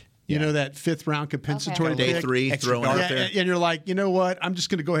pick. You know, that 5th round compensatory pick. Day 3, throwing out there. And you're like, you know what? I'm just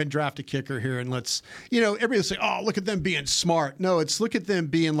going to go ahead and draft a kicker here and let's, everybody will say, oh, look at them being smart. No, it's look at them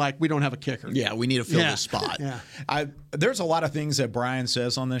being like, we don't have a kicker. Yeah, we need to fill this spot. Yeah. There's a lot of things that Brian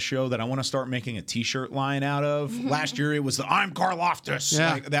says on this show that I want to start making a T-shirt line out of. Last year it was the I'm Karlaftis.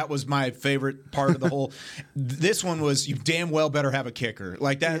 Yeah. Like, that was my favorite part of the whole. This one was you damn well better have a kicker.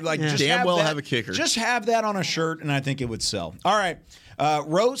 Like that. Like just damn well that, have a kicker. Just have that on a shirt, and I think it would sell. All right.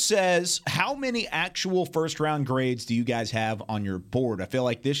 Rose says, how many actual first-round grades do you guys have on your board? I feel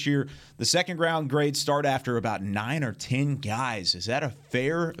like this year the second-round grades start after about 9 or 10 guys. Is that a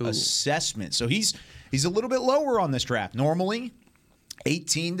fair assessment? So he's a little bit lower on this draft. Normally,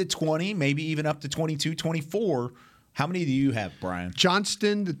 18 to 20, maybe even up to 22, 24. How many do you have, Brian?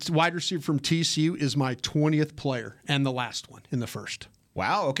 Johnston, the wide receiver from TCU, is my 20th player and the last one in the first.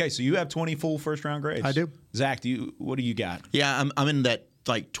 Wow. Okay, so you have 20 full first-round grades. I do. Zach, what do you got? Yeah, I'm in that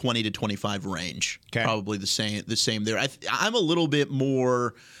like 20 to 25 range. Okay. Probably the same there. I'm a little bit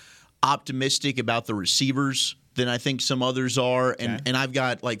more optimistic about the receivers than I think some others are, and I've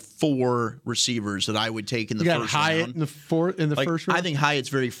got like 4 receivers that I would take in the first Hyatt round. in the first round. I think Hyatt's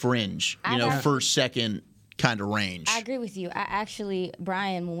very fringe. First, second kind of range. I agree with you. I actually,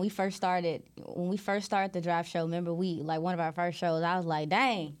 Brian, when we first started the draft show, remember one of our first shows, I was like,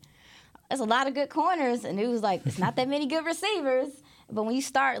 dang, there's a lot of good corners, and it was like it's not that many good receivers. But when you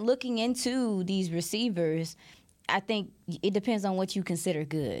start looking into these receivers, I think it depends on what you consider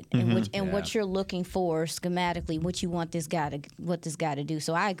good and what you're looking for schematically, what you want this guy to do.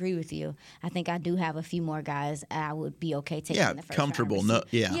 So I agree with you. I think I do have a few more guys I would be okay taking in the first comfortable. round.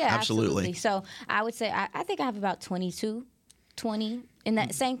 Absolutely. So I would say I think I have about 22, 20 in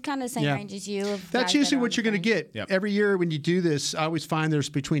that same range as you. That's usually what you're going to get. Yep. Every year when you do this, I always find there's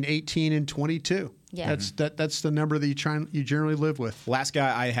between 18 and 22. Yeah. That's the number that you generally live with. Last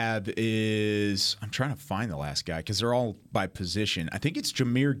guy I have is, I'm trying to find the last guy because they're all by position. I think it's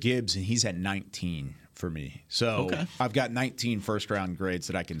Jahmyr Gibbs, and he's at 19 for me. So I've got 19 first-round grades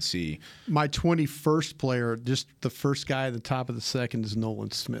that I can see. My 21st player, just the first guy at the top of the second, is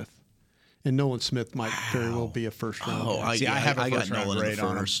Nolan Smith. And Nolan Smith might very well be a first-round grade. I have a first-round grade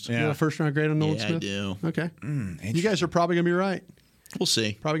on him. You have a first-round grade on Nolan Smith? I do. Okay. You guys are probably going to be right. We'll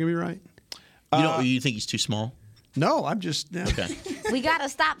see. Probably going to be right. You think he's too small? No, I'm just Okay. We gotta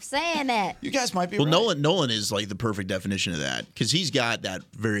stop saying that. You guys might be Well, right. Nolan is like the perfect definition of that because he's got that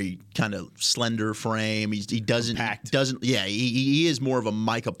very kind of slender frame. He doesn't. Yeah, he is more of a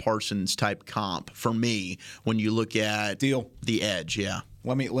Micah Parsons type comp for me when you look at the edge. Yeah.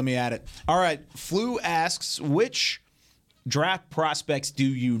 Let me add it. All right. Flu asks, which draft prospects do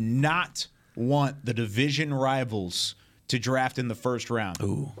you not want the division rivals to draft in the first round?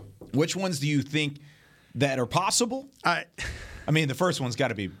 Ooh. Which ones do you think that are possible? I mean, the first one's got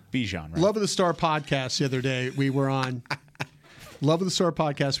to be Bijan, right? Love of the Star podcast the other day. We were on Love of the Star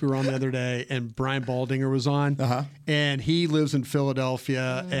podcast. We were on the other day, and Brian Baldinger was on, and he lives in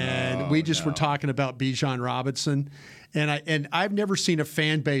Philadelphia, and we just were talking about Bijan Robinson. And I've never seen a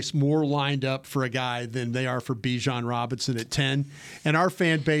fan base more lined up for a guy than they are for Bijan Robinson at 10. And our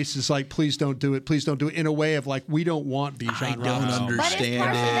fan base is like, please don't do it. Please don't do it, in a way of like, we don't want Bijan Robinson. But it's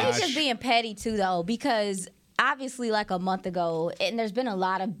partially they just being petty too, though, because obviously like a month ago, and there's been a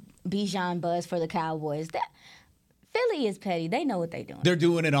lot of Bijan buzz for the Cowboys. Philly is petty. They know what they're doing. They're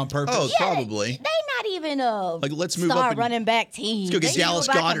doing it on purpose. Oh, probably. They not even a let's move star up and, running back team. Let's go get They Dallas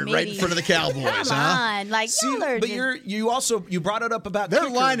knew about Goddard right in committee. front of the Cowboys. Come on, like y'all are but just- you brought it up about They're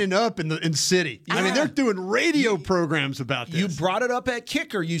kicker. lining up in city. I mean, they're doing radio programs about this. You brought it up at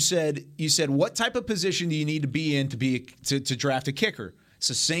kicker. You said what type of position do you need to be in to draft a kicker? It's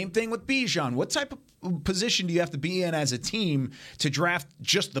the same thing with Bijan. What type of position do you have to be in as a team to draft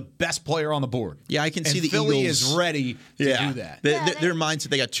just the best player on the board? Yeah, I can see And the Philly Eagles is ready to do that. Their mindset.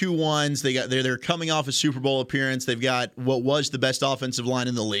 They got 2-1s. They're coming off a Super Bowl appearance. They've got what was the best offensive line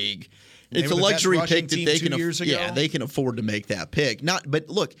in the league. They It's a were the best luxury rushing pick that team they 2 can. years ago. Yeah, they can afford to make that pick. But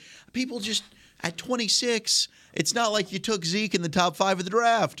look, people just at 26. It's not like you took Zeke in the top 5 of the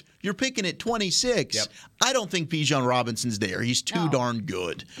draft. You're picking at 26. Yep. I don't think Bijan Robinson's there. He's too darn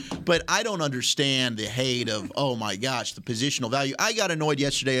good. But I don't understand the hate of, oh my gosh, the positional value. I got annoyed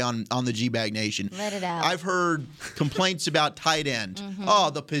yesterday on the G-Bag Nation. Let it out. I've heard complaints about tight end. Oh,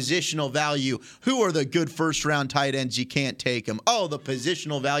 the positional value. Who are the good first-round tight ends? You can't take them. Oh, the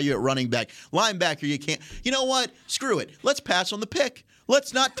positional value at running back. Linebacker, you can't. You know what? Screw it. Let's pass on the pick.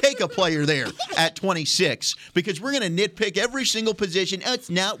 Let's not take a player there at 26 because we're going to nitpick every single position. It's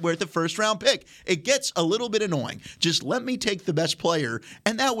not worth a first-round pick. It gets a little bit annoying. Just let me take the best player,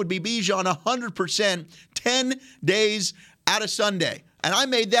 and that would be Bijan 100%, 10 days out of Sunday. And I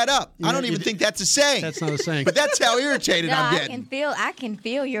made that up. I don't even think that's a saying. That's not a saying. But that's how irritated No, I'm I getting. can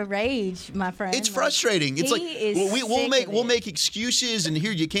feel your rage, my friend. It's frustrating. It's like we'll it. make excuses, and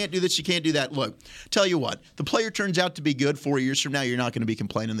here you can't do this, you can't do that. Look, tell you what, the player turns out to be good 4 years from now. You're not going to be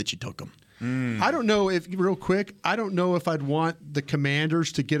complaining that you took him. I don't know if, real quick, I don't know if I'd want the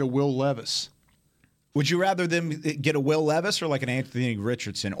Commanders to get a Will Levis. Would you rather them get a Will Levis or like an Anthony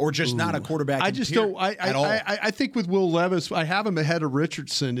Richardson, or just not a quarterback? I just don't. at all. I think with Will Levis, I have him ahead of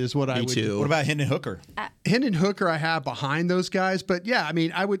Richardson. Is what I would do. What about Hendon Hooker? Hendon Hooker, I have behind those guys, but yeah, I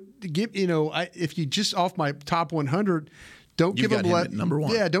mean, I would give if you just off my top 100, don't You've give him got him at number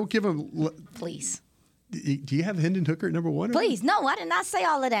 1. Yeah, don't give him. Please. Do you have Hendon Hooker at number 1? Please, no, I did not say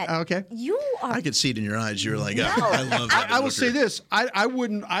all of that. Okay. You are. I could see it in your eyes. You're like, I love that. I will say this: I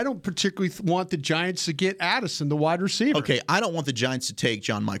don't particularly want the Giants to get Addison, the wide receiver. Okay, I don't want the Giants to take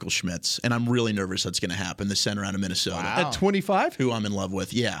John Michael Schmitz, and I'm really nervous that's going to happen. The center out of Minnesota At 25, who I'm in love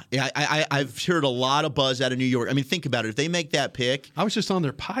with. Yeah, I've heard a lot of buzz out of New York. I mean, think about it. If they make that pick, I was just on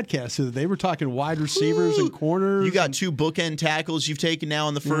their podcast the other day. They were talking wide receivers and corners. You got 2 bookend tackles you've taken now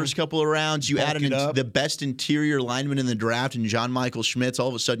in the first couple of rounds. You add the best interior lineman in the draft, and John Michael Schmitz. All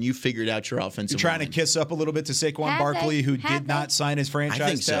of a sudden, you figured out your offensive. You're trying line. to kiss up a little bit to Saquon Barkley, who did not sign his franchise I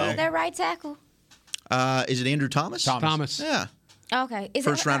think so. tag. Their right tackle. Is it Andrew Thomas? Thomas. Yeah. Okay.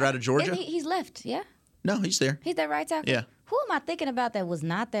 First rounder out of Georgia? He's left. Yeah. No, he's there. He's their right tackle. Yeah. Who am I thinking about that was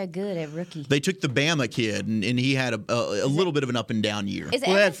not that good at rookie? They took the Bama kid, and he had a little bit of an up and down year. Is it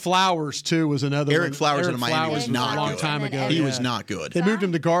Well, they had Flowers too. Was another Eric one. Flowers Eric in Miami Flowers was not a long good. time ago. He was not good. They moved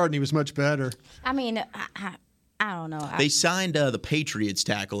him to guard, and he was much better. I mean, I don't know. They signed the Patriots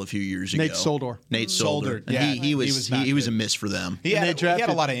tackle a few years ago. Nate Solder. Nate Solder. Solder, yeah. He was not a good. miss for them. He And had, they he had a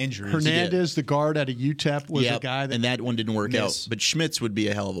drafted lot of injuries. Hernandez, the guard out of UTEP, was a guy that. and that one didn't work out. But Schmitz would be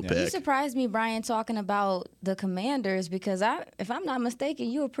a hell of a You pick. surprised me, Brian, talking about the Commanders because if I'm not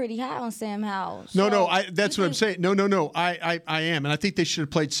mistaken, you were pretty high on Sam Howell. No, that's what I'm saying. No. I am, and I think they should have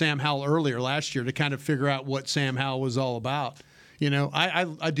played Sam Howell earlier last year to kind of figure out what Sam Howell was all about. You know,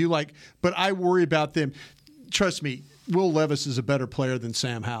 I do like, but I worry about them. Trust me, Will Levis is a better player than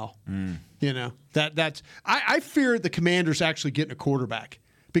Sam Howell. You know, that's I fear the Commanders actually getting a quarterback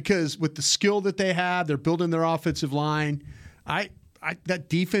because with the skill that they have, they're building their offensive line. that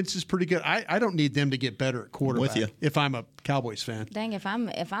defense is pretty good. I don't need them to get better at quarterback. With you. If I'm a Cowboys fan. Dang, if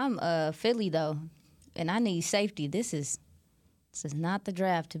I'm Philly though, and I need safety, this is not the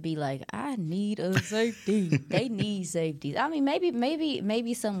draft to be like, I need a safety. They need safeties. I mean,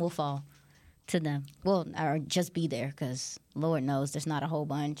 maybe some will fall to them. Well, or just be there, because Lord knows there's not a whole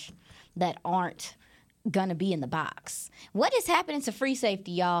bunch that aren't gonna be in the box. What is happening to free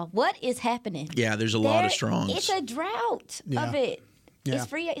safety, y'all? What is happening? Yeah, there's a lot of strongs. It's a drought of it. Yeah. It's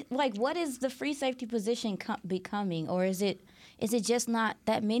free. Like, what is the free safety position becoming, or is it just not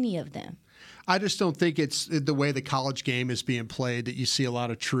that many of them? I just don't think it's the way the college game is being played that you see a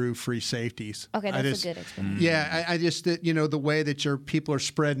lot of true free safeties. Okay, that's a good explanation. Yeah, I just the way that your people are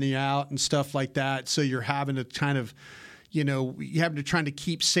spreading you out and stuff like that, so you're having to kind of, you having to try to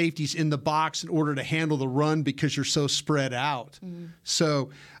keep safeties in the box in order to handle the run because you're so spread out. Mm-hmm. So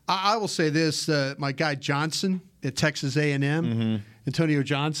I will say this: my guy Johnson at Texas A&M, Antonio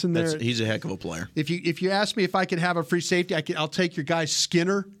Johnson. He's a heck of a player. If you ask me if I could have a free safety, I'll take your guy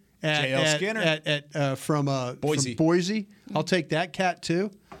Skinner. From Boise. I'll take that cat too.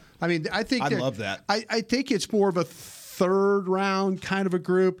 I mean, I love that. I think it's more of a third round kind of a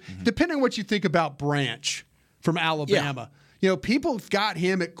group, depending on what you think about Branch from Alabama. Yeah. People have got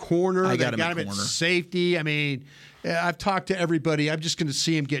him at corner. They got him at safety. I mean, I've talked to everybody. I'm just going to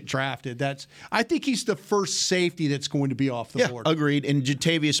see him get drafted. I think he's the first safety that's going to be off the board. Agreed. And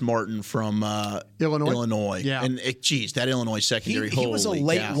Jatavius Martin from Illinois. Yeah. And that Illinois secondary. He was a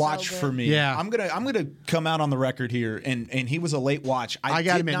late watch for me. Yeah. I'm gonna come out on the record here, and he was a late watch. I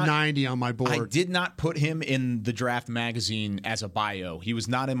got him at 90 on my board. I did not put him in the draft magazine as a bio. He was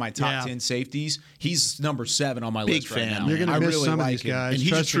not in my top 10 safeties. He's number 7 on my list right now. You're going to miss some of these guys. And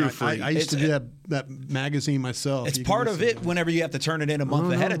he's a true freak. I used to do that magazine myself. It's part of it whenever you have to turn it in a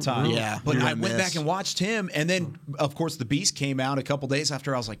month ahead of time. Yeah. But I went back and watched him, and then, of course, The Beast came out a couple days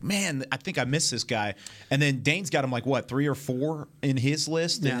after. I was like, man, I think I missed this guy. And then Dane's got him 3 or 4 in his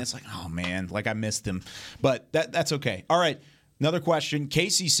list, and it's like, oh, man, I missed him. But that's okay. All right, another question.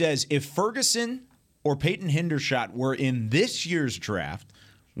 Casey says, if Ferguson or Peyton Hendershot were in this year's draft,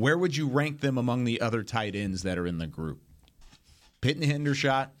 where would you rank them among the other tight ends that are in the group? Peyton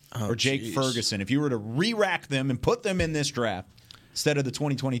Hendershot or Jake Ferguson? If you were to re-rack them and put them in this draft instead of the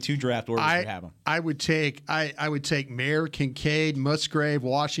 2022 draft, where would you have them? I would take Mayer, Kincaid, Musgrave,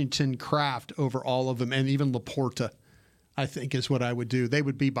 Washington, Kraft over all of them, and even Laporta, I think, is what I would do. They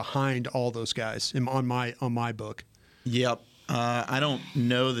would be behind all those guys on my book. Yep. I don't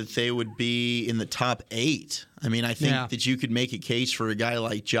know that they would be in the top 8. I mean, I think that you could make a case for a guy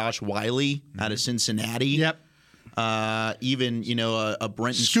like Josh Wiley out of Cincinnati. Yep. Even a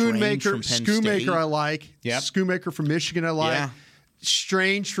Brenton Strange from Penn State. Schoonmaker I like. Yep. Schoonmaker from Michigan I like. Yeah.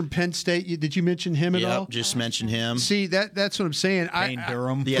 Strange from Penn State. Did you mention him at all? Just mention him. See, that's what I'm saying. Payne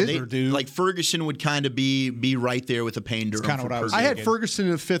Durham. Like Ferguson would kind of be right there with a Payne Durham. Kind of what I was. I had Ferguson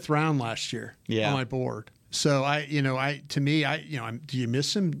in the 5th round last year on my board. So do you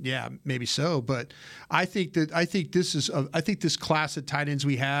miss him? Yeah, maybe so. But I think this class of tight ends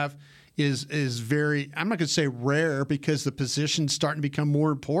we have is very, I'm not going to say rare, because the position's starting to become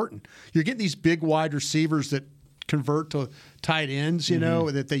more important. You're getting these big wide receivers that convert to tight ends,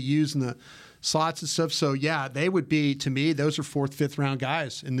 that they use in the slots and stuff. So they would be, to me, those are 4th, 5th round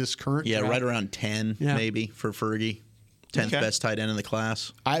guys in this current draft. Right around 10 maybe for Fergie. 10th best tight end in the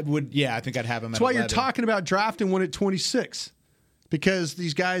class. I think I'd have him. That's why you're talking about drafting one at 26, because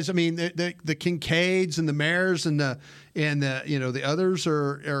these guys, I mean, the Kincaids and the Mayers and the others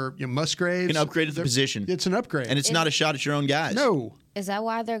are Musgraves. An upgrade at the position. It's an upgrade, and it's not a shot at your own guys. No. Is that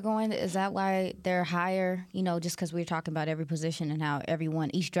why they're going? Is that why they're higher? Just because we're talking about every position and how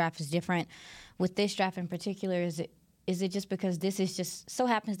each draft is different. With this draft in particular, is it just because this is just so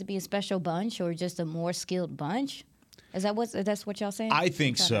happens to be a special bunch, or just a more skilled bunch? That's what y'all saying? I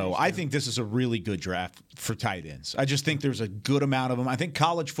think so. I think this is a really good draft for tight ends. I just think there's a good amount of them. I think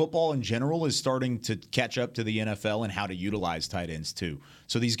college football in general is starting to catch up to the NFL and how to utilize tight ends too.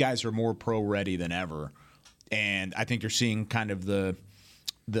 So these guys are more pro ready than ever, and I think you're seeing kind of the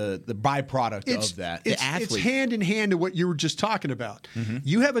byproduct of that. It's hand in hand to what you were just talking about. Mm-hmm.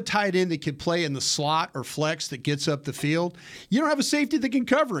 You have a tight end that can play in the slot or flex that gets up the field. You don't have a safety that can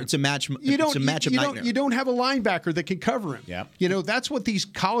cover him. It's a matchup nightmare. You don't have a linebacker that can cover him. Yeah. That's what these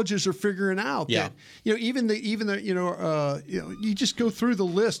colleges are figuring out. Yeah. That, you just go through the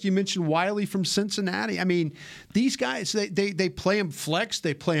list. You mentioned Wiley from Cincinnati. I mean, these guys, they play him flex.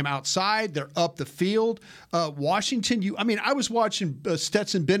 They play him outside. They're up the field. Washington, I was watching Stetson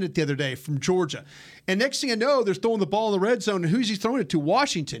Stetson Bennett the other day from Georgia. And next thing I know, they're throwing the ball in the red zone. And who's he throwing it to?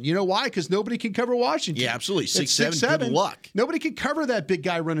 Washington. You know why? Because nobody can cover Washington. Yeah, absolutely. 6'7", good luck. Nobody can cover that big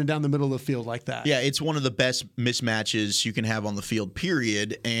guy running down the middle of the field like that. Yeah, it's one of the best mismatches you can have on the field,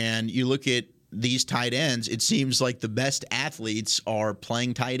 period. And you look at these tight ends, it seems like the best athletes are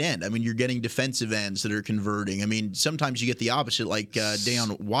playing tight end. I mean, you're getting defensive ends that are converting. I mean, sometimes you get the opposite, like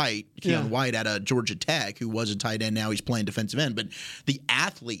Keon White out of Georgia Tech, who was a tight end. Now he's playing defensive end. But the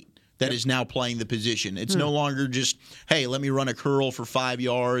athlete that is now playing the position. It's no longer just, hey, let me run a curl for 5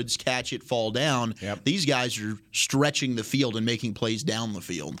 yards, catch it, fall down. Yep. These guys are stretching the field and making plays down the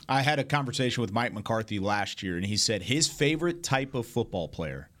field. I had a conversation with Mike McCarthy last year, and he said his favorite type of football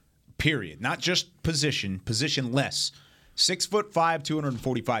player, period, not just positionless, 6'5",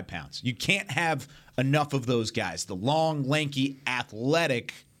 245 pounds. You can't have enough of those guys, the long, lanky,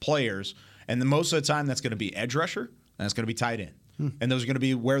 athletic players, and most of the time that's going to be edge rusher, and that's going to be tight end. And those are going to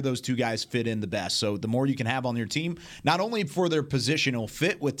be where those two guys fit in the best. So the more you can have on your team, not only for their positional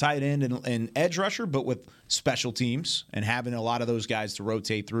fit with tight end and edge rusher, but with special teams and having a lot of those guys to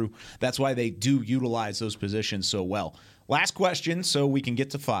rotate through. That's why they do utilize those positions so well. Last question, so we can get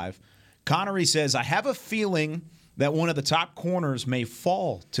to 5. Connery says, I have a feeling that one of the top corners may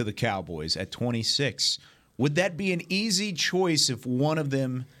fall to the Cowboys at 26. Would that be an easy choice if one of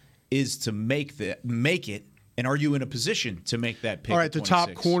them is to make it? And are you in a position to make that pick? All right, the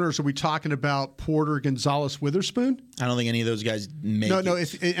top corners, are we talking about Porter, Gonzalez, Witherspoon? I don't think any of those guys make it. No,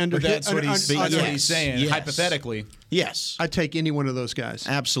 that's what he's saying, yes. Hypothetically. Yes. I'd take any one of those guys.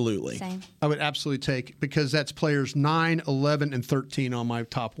 Absolutely. Same. I would absolutely take, because that's players 9, 11, and 13 on my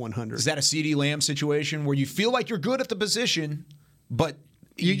top 100. Is that a CeeDee Lamb situation where you feel like you're good at the position, but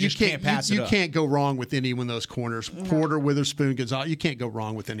you just can't pass it up? You can't go wrong with any one of those corners. No. Porter, Witherspoon, Gonzalez. You can't go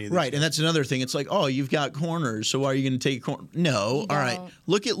wrong with any of these. Right, and that's another thing. It's like, oh, you've got corners, so are you going to take a corner? No. All right.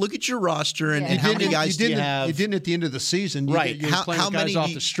 Look at your roster and how many guys do you have? You didn't at the end of the season. Right. How many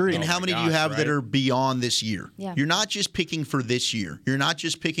off the street? And how many do you have that are beyond this year? Yeah. You're not just picking for this year. You're not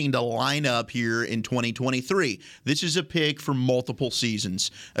just picking to line up here in 2023. This is a pick for multiple seasons.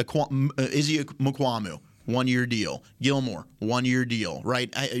 Izzy Mukuamu. 1-year deal. Gilmore, 1-year deal,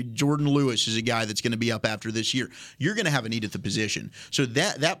 right? Jordan Lewis is a guy that's going to be up after this year. You're going to have a need at the position. So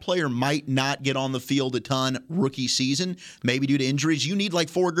that player might not get on the field a ton rookie season, maybe due to injuries. You need like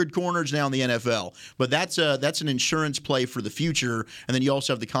 4 good corners now in the NFL. But that's an insurance play for the future. And then you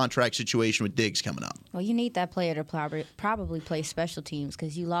also have the contract situation with Diggs coming up. Well, you need that player to probably play special teams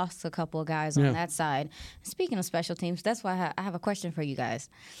because you lost a couple of guys on that side. Speaking of special teams, that's why I have a question for you guys.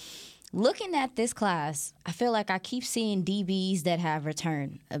 Looking at this class, I feel like I keep seeing DBs that have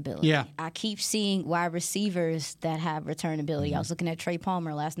return ability. Yeah. I keep seeing wide receivers that have return ability. I was looking at Trey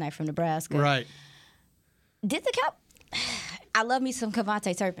Palmer last night from Nebraska. Right. I love me some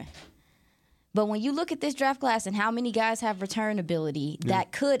KaVontae Turpin. But when you look at this draft class and how many guys have return ability,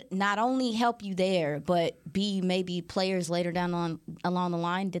 that could not only help you there, but be maybe players later down along the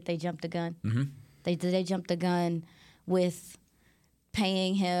line. Did they jump the gun? Mm-hmm. Did they jump the gun with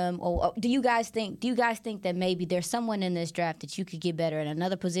paying him? Or do you guys think that maybe there's someone in this draft that you could get better at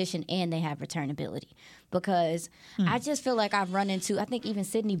another position and they have return ability? Because I just feel like I've run into, I think even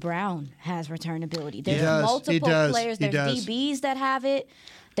Sidney Brown has return ability. There's multiple players. There's DBs that have it.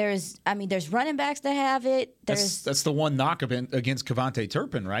 There's running backs that have it. That's the one knock against KaVontae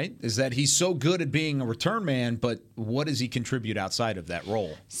Turpin, right? Is that he's so good at being a return man, but what does he contribute outside of that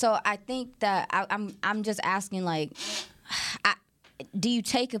role? So I think that I'm just asking, like, do you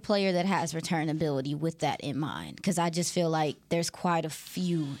take a player that has return ability with that in mind? Because I just feel like there's quite a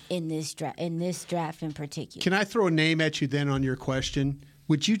few in this draft in particular. Can I throw a name at you then on your question?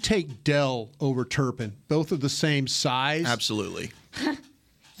 Would you take Dell over Turpin? Both of the same size? Absolutely.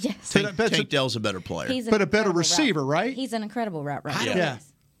 Yes. Tank Dell's a better player. But a better receiver, right? He's an incredible route runner. Yeah.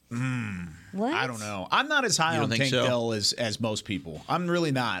 What? I don't know. I'm not as high on Tank Dell as most people. I'm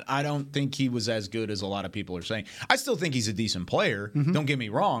really not. I don't think he was as good as a lot of people are saying. I still think he's a decent player. Mm-hmm. Don't get me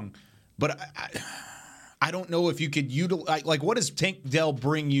wrong. But I don't know if you could utilize. Like, what does Tank Dell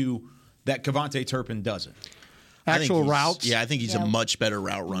bring you that KaVontae Turpin doesn't? Actual routes? Yeah, I think he's a much better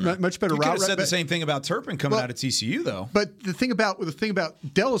route runner. Much better route runner. You could have said the same thing about Turpin coming out of TCU, though. But the thing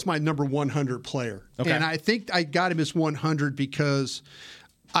about Dell is my number 100 player. Okay. And I think I got him as 100 because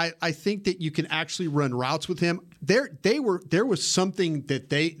I think that you can actually run routes with him. There was something that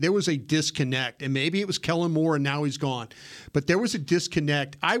there was a disconnect, and maybe it was Kellen Moore, and now he's gone. But there was a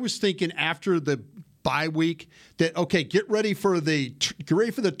disconnect. I was thinking after the bye week that get ready for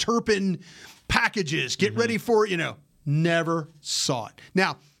the Turpin packages. Get ready for never saw it.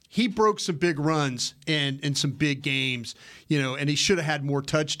 Now he broke some big runs in some big games, and he should have had more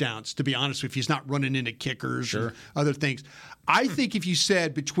touchdowns, to be honest with you. He's not running into kickers and other things. I think if you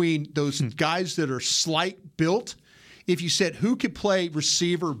said between those guys that are slight built, if you said who could play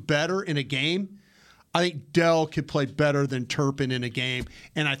receiver better in a game, I think Dell could play better than Turpin in a game,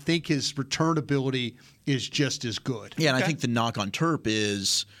 and I think his return ability is just as good. Yeah, and I think the knock on Turp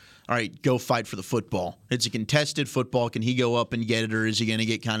is, all right, go fight for the football. It's a contested football. Can he go up and get it, or is he going to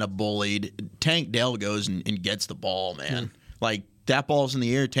get kind of bullied? Tank Dell goes and gets the ball, man. Like, that ball's in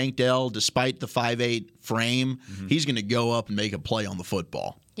the air. Tank Dell, despite the 5'8" frame, he's going to go up and make a play on the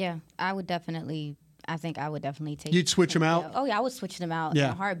football. Yeah, I think I would definitely take. You'd switch him out? Oh yeah, I would switch them out in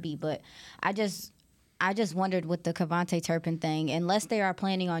a heartbeat. But I just wondered with the Kevontae Turpin thing, unless they are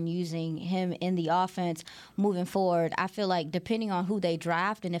planning on using him in the offense moving forward, I feel like depending on who they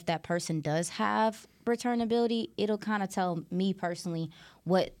draft and if that person does have return ability, it'll kind of tell me personally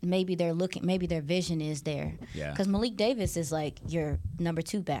what maybe their vision is there. Yeah. Because Malik Davis is like your number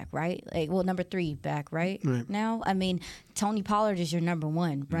 2 back, right? Number 3 back, right? Now? I mean, Tony Pollard is your number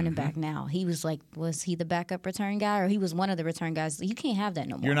 1 running back now. He was he the backup return guy, or he was one of the return guys? You can't have that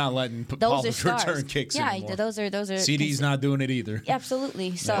no more. You're not letting Pollard return kicks anymore. Yeah, those are CD's not doing it either.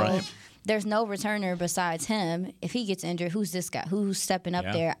 Absolutely. So there's no returner besides him. If he gets injured, who's this guy? Who's stepping up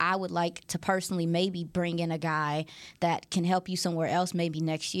there? I would like to personally maybe bring in a guy that can help you somewhere else maybe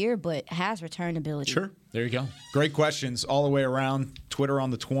next year, but has return ability. Sure. There you go. Great questions all the way around. Twitter on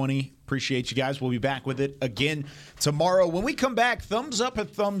the 20. Appreciate you guys. We'll be back with it again tomorrow. When we come back, thumbs up or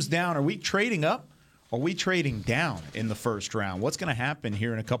thumbs down? Are we trading up? Are we trading down in the first round? What's going to happen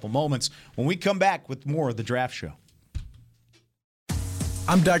here in a couple moments when we come back with more of the Draft Show?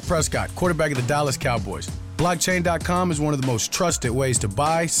 I'm Dak Prescott, quarterback of the Dallas Cowboys. Blockchain.com is one of the most trusted ways to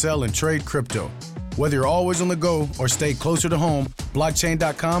buy, sell, and trade crypto. Whether you're always on the go or stay closer to home,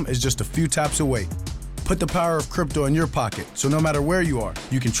 Blockchain.com is just a few taps away. Put the power of crypto in your pocket, so no matter where you are,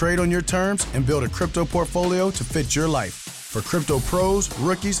 you can trade on your terms and build a crypto portfolio to fit your life. For crypto pros,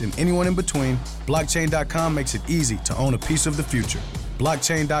 rookies, and anyone in between, Blockchain.com makes it easy to own a piece of the future.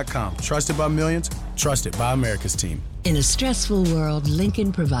 Blockchain.com, trusted by millions, trusted by America's team. In a stressful world,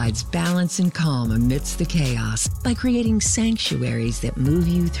 Lincoln provides balance and calm amidst the chaos by creating sanctuaries that move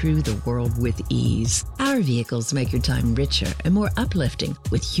you through the world with ease. Our vehicles make your time richer and more uplifting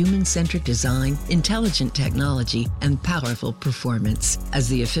with human-centric design, intelligent technology, and powerful performance. As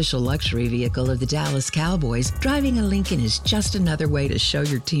the official luxury vehicle of the Dallas Cowboys, driving a Lincoln is just another way to show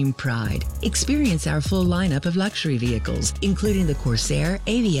your team pride. Experience our full lineup of luxury vehicles, including the Corsair,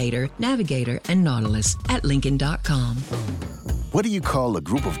 Aviator, Navigator, and Nautilus at Lincoln.com. What do you call a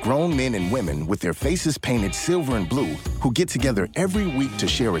group of grown men and women with their faces painted silver and blue who get together every week to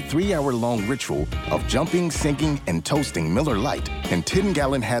share a 3-hour-long ritual of jumping, sinking, and toasting Miller Lite in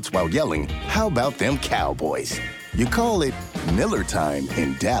 10-gallon hats while yelling, "How about them Cowboys?" You call it Miller Time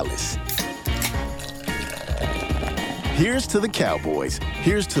in Dallas. Here's to the Cowboys.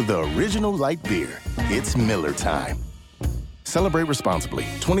 Here's to the original light beer. It's Miller Time. Celebrate responsibly.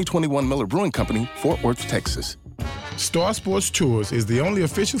 2021 Miller Brewing Company, Fort Worth, Texas. Star Sports Tours is the only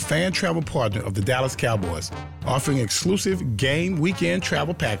official fan travel partner of the Dallas Cowboys, offering exclusive game weekend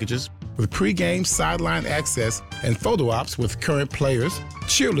travel packages with pre-game sideline access and photo ops with current players,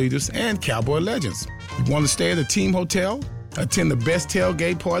 cheerleaders, and Cowboy legends. You want to stay at a team hotel, attend the best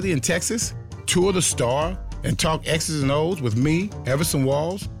tailgate party in Texas, tour the Star, and talk X's and O's with me, Everson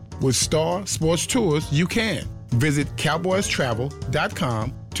Walls? With Star Sports Tours, you can. Visit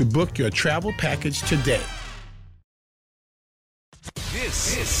cowboystravel.com to book your travel package today.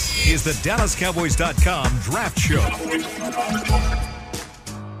 This is the DallasCowboys.com Draft Show.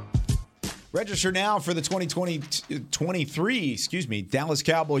 Register now for the 2023 Dallas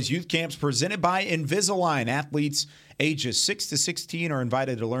Cowboys Youth Camps presented by Invisalign. Athletes ages 6 to 16 are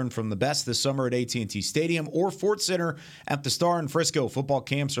invited to learn from the best this summer at AT&T Stadium or Ford Center at the Star in Frisco. Football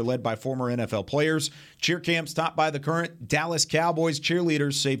camps are led by former NFL players. Cheer camps topped by the current Dallas Cowboys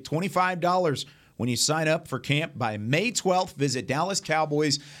cheerleaders. Save $25 when you sign up for camp by May 12th. Visit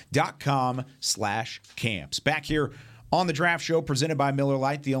DallasCowboys.com/camps. Back here on the Draft Show, presented by Miller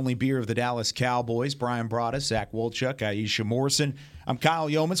Lite, the only beer of the Dallas Cowboys. Brian Broaddus, Zach Wolchuk, Aisha Morrison. I'm Kyle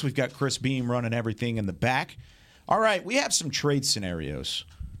Yeomans. We've got Chris Beam running everything in the back. All right, we have some trade scenarios.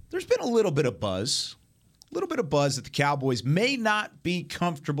 There's been a little bit of buzz that the Cowboys may not be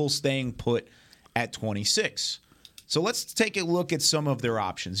comfortable staying put at 26. So let's take a look at some of their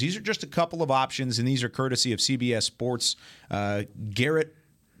options. These are just a couple of options, and these are courtesy of CBS Sports. Garrett,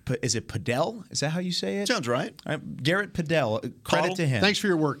 is it Padell? Is that how you say it? Sounds right. Garrett Padell. Credit to him. Thanks for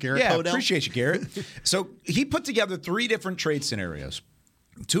your work, Garrett. Yeah, Podell. Appreciate you, Garrett. So he put together 3 different trade scenarios.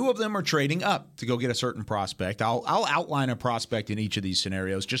 2 of them are trading up to go get a certain prospect. I'll outline a prospect in each of these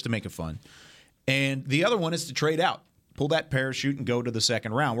scenarios just to make it fun. And the other one is to trade out. Pull that parachute and go to the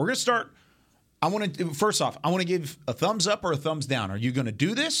second round. We're going to start. First off, I want to give a thumbs up or a thumbs down. Are you going to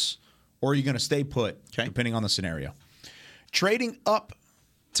do this or are you going to stay put, depending on the scenario? Trading up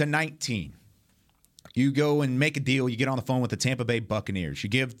to 19. You go and make a deal. You get on the phone with the Tampa Bay Buccaneers. You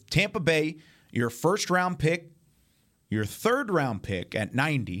give Tampa Bay your first-round pick, your third-round pick at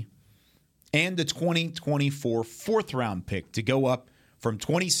 90, and the 2024 fourth-round pick to go up from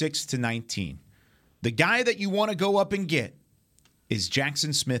 26 to 19. The guy that you want to go up and get is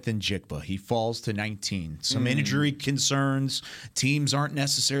Jackson Smith-Njigba. He falls to 19. Some injury concerns. Teams aren't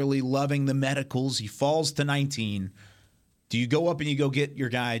necessarily loving the medicals. He falls to 19. Do you go up and you go get your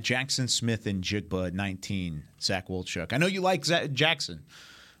guy Jackson Smith-Njigba at 19, Zach Wolchuk? I know you like Jackson.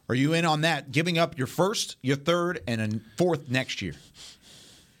 Are you in on that? Giving up your first, your third, and a fourth next year?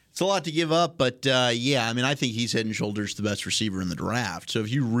 It's a lot to give up, but I think he's head and shoulders the best receiver in the draft. So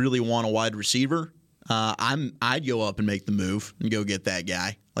if you really want a wide receiver, I'd go up and make the move and go get that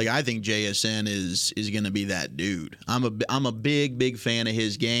guy. Like, I think JSN is going to be that dude. I'm a big fan of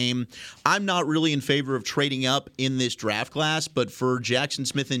his game. I'm not really in favor of trading up in this draft class, but for Jackson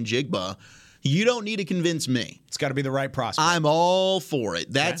Smith-Njigba, you don't need to convince me. It's got to be the right prospect. I'm all for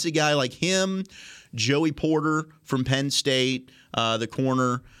it. That's a guy like him, Joey Porter from Penn State, the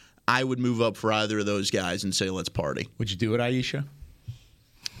corner. I would move up for either of those guys and say, let's party. Would you do it, Aisha?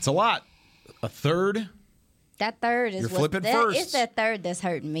 It's a lot. A third? That third is you're flipping first. It's that third that's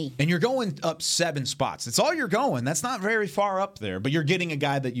hurting me. And you're going up 7 spots. That's all you're going. That's not very far up there, but you're getting a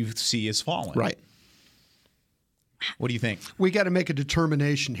guy that you see is falling. Right. What do you think? We got to make a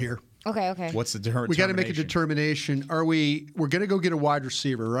determination here. Okay. What's the determination? We got to make a determination. We're going to go get a wide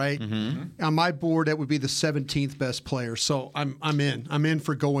receiver, right? Mm-hmm. On my board, that would be the 17th best player. So I'm in. I'm in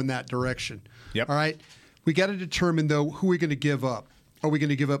for going that direction. Yep. All right. We got to determine though who we're going to give up. Are we going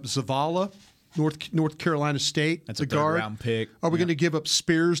to give up Zavala, North Carolina State, that's the a guard? third-round pick. Are we going to give up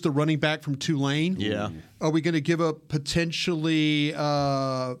Spears, the running back from Tulane? Yeah. Are we going to give up potentially?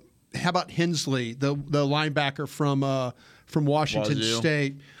 How about Hensley, the linebacker from Washington Wazoo.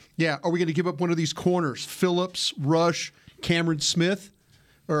 State? Yeah. Are we going to give up one of these corners? Phillips, Rush, Cameron Smith,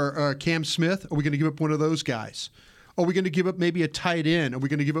 or Cam Smith? Are we going to give up one of those guys? Are we going to give up maybe a tight end? Are we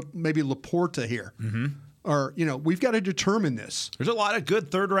going to give up maybe Laporta here? Mm-hmm. Or, we've got to determine this. There's a lot of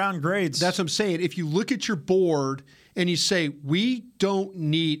good third-round grades. That's what I'm saying. If you look at your board and you say, we don't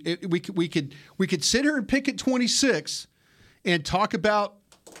need – we could sit here and pick at 26 and talk about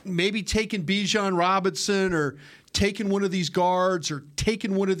maybe taking Bijan Robinson or taking one of these guards or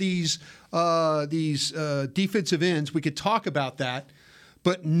taking one of these defensive ends. We could talk about that.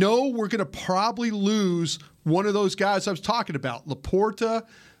 But no, we're going to probably lose one of those guys I was talking about, Laporta,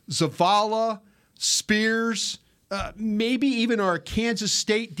 Zavala, Spears, maybe even our Kansas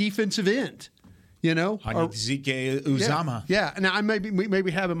State defensive end, Zeke Uzama. Yeah. Now we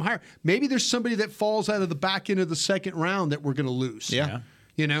maybe have him higher. Maybe there's somebody that falls out of the back end of the second round that we're going to lose. Yeah.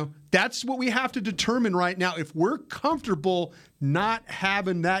 That's what we have to determine right now. If we're comfortable not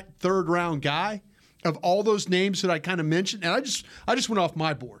having that third round guy of all those names that I kind of mentioned, and I just went off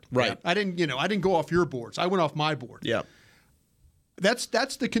my board. Right. I didn't go off your boards. I went off my board. Yeah.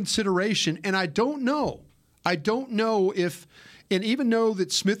 That's the consideration, and I don't know if, and even though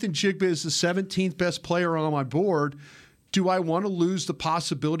that Smith-Njigba is the 17th best player on my board, do I want to lose the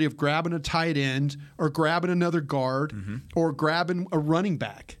possibility of grabbing a tight end or grabbing another guard or grabbing a running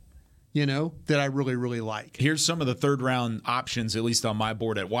back, that I really, really like? Here's some of the third-round options, at least on my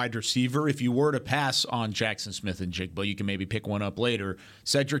board at wide receiver. If you were to pass on Jackson Smith-Njigba, you can maybe pick one up later.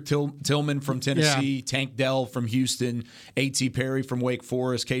 Cedric Tillman from Tennessee, Tank Dell from Houston, A.T. Perry from Wake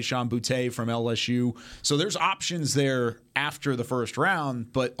Forest, Kayshon Boutte from LSU. So there's options there after the first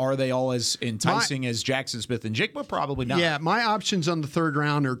round, but are they all as enticing as Jackson Smith-Njigba? Probably not. Yeah, my options on the third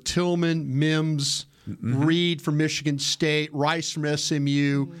round are Tillman, Mims, Reed from Michigan State, Rice from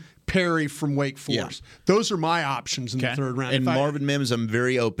SMU, Perry from Wake Forest. Yeah. Those are my options in the third round. And Marvin Mims, I'm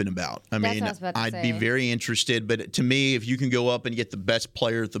very open about. I'd be very interested. But to me, if you can go up and get the best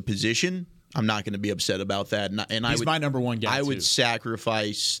player at the position, I'm not going to be upset about that. And he's my number one guy. I would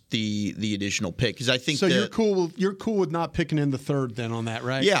sacrifice the additional pick because I think so. You're cool with not picking in the third then on that,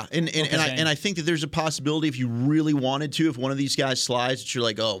 right? Yeah, and I think that there's a possibility if you really wanted to, if one of these guys slides, that you're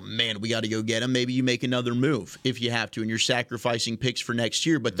like, oh man, we got to go get him. Maybe you make another move if you have to, and you're sacrificing picks for next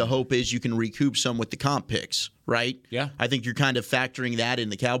year. But the hope is you can recoup some with the comp picks. Right? Yeah. I think you're kind of factoring that in.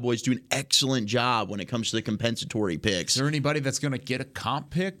 The Cowboys do an excellent job when it comes to the compensatory picks. Is there anybody that's going to get a comp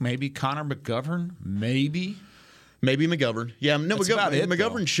pick? Maybe Connor McGovern? Maybe. Maybe McGovern. Yeah, no, That's about it,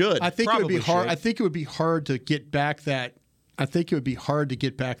 McGovern though. should. I think it would be Probably hard. should. I think it would be hard to get back that. I think it would be hard to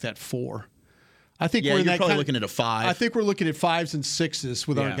get back that 4. I think Yeah, we're in you're that probably kind looking at a 5. I think we're looking at 5s and 6s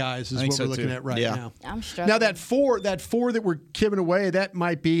with our Yeah, guys. I Is think what so we're looking too. at right Yeah. now. I'm struggling. Now that 4 that we're giving away, that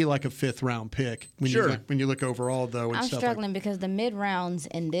might be like a 5th round pick when Sure. you look overall though. And I'm stuff struggling because the mid rounds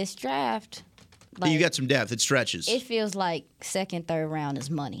in this draft, you got some depth. It stretches. it feels like second, third round is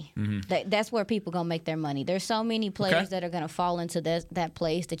money. That's where people gonna make their money. There's so many players Okay. that are gonna fall into that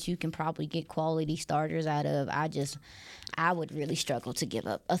place that you can probably get quality starters out of. I would really struggle to give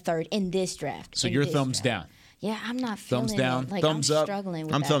up a third in this draft. So in your this thumbs draft. down. Yeah, I'm not feeling Thumbs down, it. Like, thumbs I'm up. struggling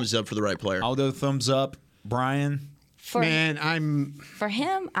with I'm that. thumbs up for the right player. Aldo, thumbs up. Brian. For, Man, for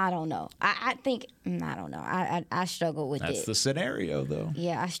him, I don't know. I think I don't know. I struggle with That's it. the scenario, though.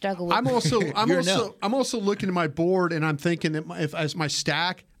 Yeah, I struggle with I'm also You're a no. I'm also looking at my board and I'm thinking that if as my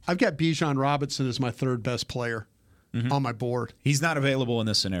stack, I've got Bijan Robinson as my 3rd best player on my board. He's not available in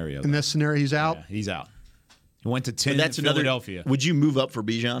this scenario. In this scenario, he's out. Yeah, he's out. He went to 10 But that's in another. Philadelphia. Would you move up for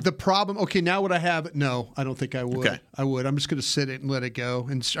Bijan? The problem, okay, now what I have, no, I don't think I would. Okay. I would. I'm just going to sit it and let it go,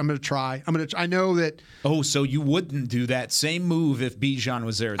 and I'm going to try. I know that Oh, so you wouldn't do that same move if Bijan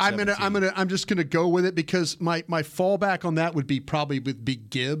was there at 17. I'm just going to go with it because my fallback on that would be probably with Big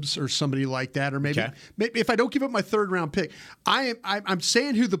Gibbs or somebody like that, or maybe if I don't give up my 3rd round pick, I'm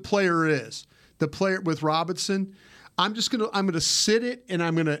saying who the player is. The player with Robinson. I'm gonna sit it and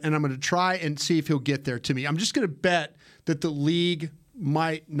I'm gonna try and see if he'll get there to me. I'm just gonna bet that the league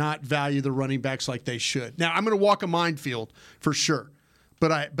might not value the running backs like they should. Now I'm gonna walk a minefield for sure,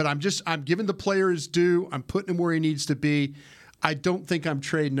 but I'm giving the player his due. I'm putting him where he needs to be. I don't think I'm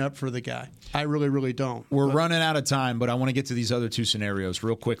trading up for the guy. I really, really don't. We're running out of time, but I want to get to these other 2 scenarios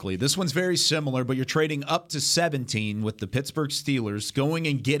real quickly. This one's very similar, but you're trading up to 17 with the Pittsburgh Steelers, going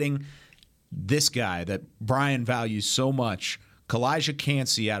and getting this guy that Brian values so much, Kalijah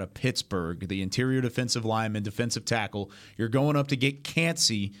Kancey out of Pittsburgh, the interior defensive lineman, defensive tackle. You're going up to get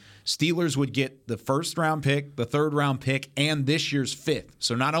Kancey. Steelers would get the 1st round pick, the 3rd round pick, and this year's 5th.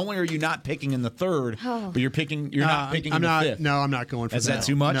 So not only are you not picking in the 3rd, but you're not picking in the 5th. No, I'm not going for Is that. that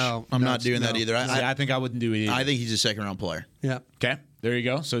too much? No, I'm not doing that either. I think I wouldn't do it either. I think he's a 2nd round player. Yeah. Okay, there you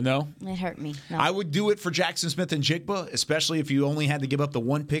go. So no. It hurt me. No. I would do it for Jackson Smith and Jigba, especially if you only had to give up the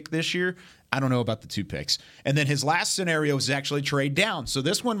 1 pick this year. I don't know about the 2 picks. And then his last scenario is actually trade down. So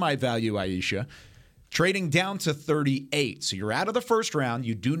this one might value Aisha. Trading down to 38. So you're out of the 1st round.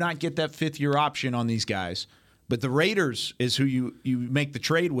 You do not get that 5th-year option on these guys. But the Raiders is who you make the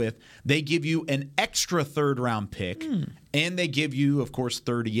trade with. They give you an extra 3rd round pick. And they give you, of course,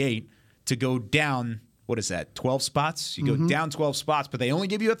 38 to go down. What is that, 12 spots? You go down 12 spots, but they only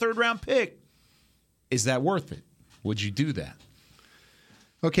give you a 3rd round pick. Is that worth it? Would you do that?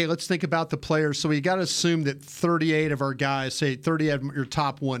 Okay, let's think about the players. So we got to assume that 38 of our guys, say 38 of your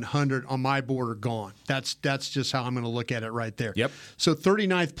top 100 on my board are gone. That's just how I'm going to look at it right there. Yep. So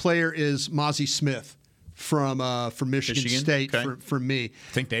 39th player is Mozzie Smith from Michigan State for me. I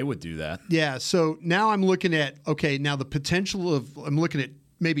think they would do that. Yeah. So now I'm looking at now the potential of I'm looking at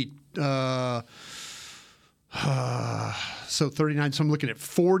maybe so 39. So I'm looking at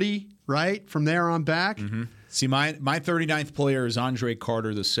 40 right from there on back. Mm-hmm. See, my 39th player is Andre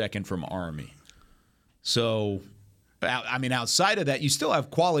Carter II from Army. So, I mean, outside of that, you still have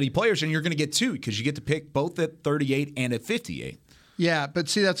quality players, and you're going to get 2 because you get to pick both at 38 and at 58. Yeah, but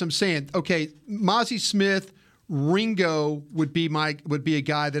see, that's what I'm saying. Okay, Mozzie Smith, Ringo would be a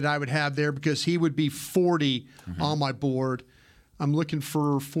guy that I would have there because he would be 40 on my board. I'm looking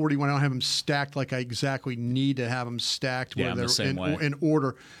for 41. I don't have them stacked like I exactly need to have them stacked Yeah, where I'm the they're same way. in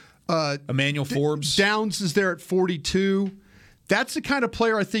order. Emmanuel Forbes. Downs is there at 42. That's the kind of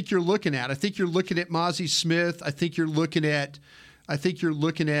player I think you're looking at. I think you're looking at Mozzie Smith. I think you're looking at I've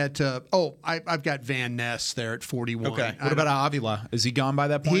got Van Ness there at 41. Okay. What about Avila? Is he gone by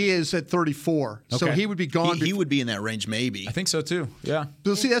that point? He is at 34. So Okay. he would be gone. He would be in that range, maybe. I think so too. Yeah.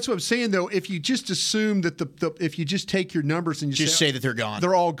 But see, that's what I'm saying though. If you just assume that if you just take your numbers and you Just say that they're gone.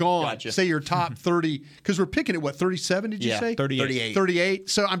 they're all gone. Gotcha. Say your top 30, because we're picking at what 37? Did you Yeah, say 38. 38.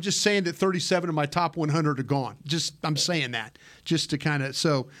 So I'm just saying that 37 of my top 100 are gone. I'm saying that just to kind of.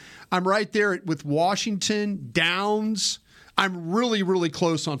 So I'm right there with Washington, Downs. I'm really, really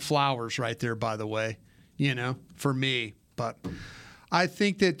close on Flowers right there, by the way, for me. But I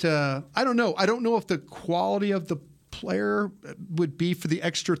think that, I don't know. I don't know if the quality of the player would be for the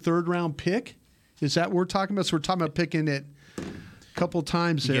extra 3rd round pick. Is that what we're talking about? So we're talking about picking it a couple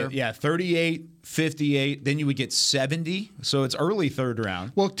times there. Yeah, 38, 58. Then you would get 70. So it's early 3rd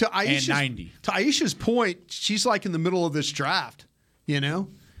round. Well, to and 90. Aisha's point, she's like in the middle of this draft,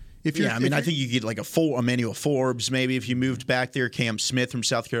 I think you get like Emmanuel Forbes maybe if you moved back there. Cam Smith from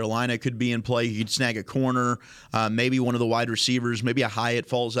South Carolina could be in play. You could snag a corner, maybe one of the wide receivers. Maybe a Hyatt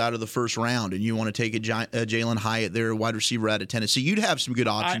falls out of the first round, and you want to take a Jalen Hyatt there, wide receiver out of Tennessee. You'd have some good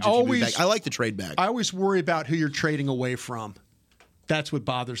options if you move back. I like the trade back. I always worry about who you're trading away from. That's what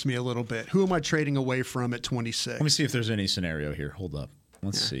bothers me a little bit. Who am I trading away from at 26? Let me see if there's any scenario here. Hold up.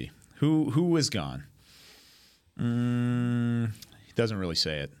 Let's see. Who is gone? He doesn't really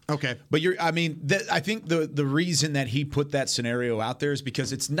say it. Okay. But I think the reason that he put that scenario out there is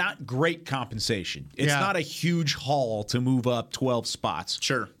because it's not great compensation. It's not a huge haul to move up 12 spots.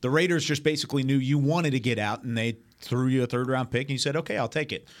 Sure. The Raiders just basically knew you wanted to get out, and they threw you a third-round pick, and you said, okay, I'll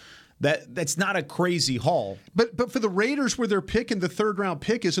take it. That's not a crazy haul. But for the Raiders, where they're picking, the third-round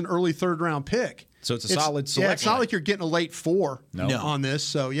pick is an early third-round pick. So it's a solid selection. Yeah, it's not like you're getting a late 4 on this.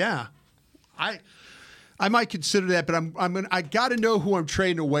 So, yeah. I might consider that, but I got to know who I'm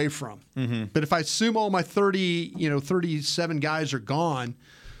trading away from. Mm-hmm. But if I assume all my 37 guys are gone,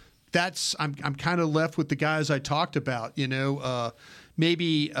 I'm kind of left with the guys I talked about.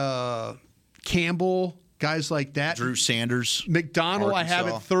 Maybe Campbell, guys like that. Drew Sanders, McDonald, Arkansas. I have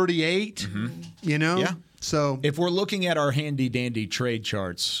at 38. Mm-hmm. Yeah. So if we're looking at our handy dandy trade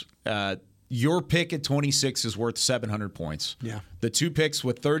charts. Your pick at 26 is worth 700 points. Yeah. The 2 picks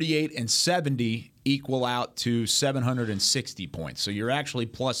with 38 and 70 equal out to 760 points. So you're actually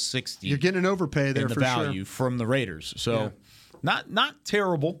plus 60. You're getting an overpay there in the for value from the Raiders. So not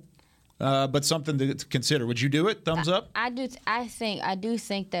terrible, but something to consider. Would you do it? Thumbs up? I do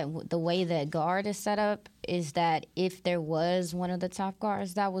think that the way that guard is set up is that if there was one of the top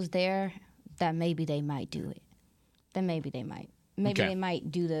guards that was there, that maybe they might do it. Then maybe they might. Maybe they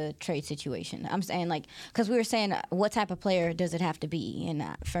might do the trade situation. I'm saying, because we were saying, what type of player does it have to be? And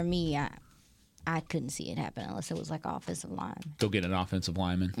for me, I couldn't see it happen unless it was like offensive line. Go get an offensive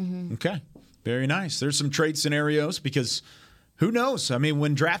lineman. Mm-hmm. Okay. Very nice. There's some trade scenarios because who knows? I mean,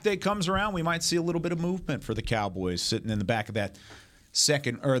 when draft day comes around, we might see a little bit of movement for the Cowboys sitting in the back of that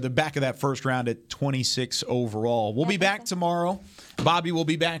first round at 26 overall. We'll be back tomorrow. Bobby will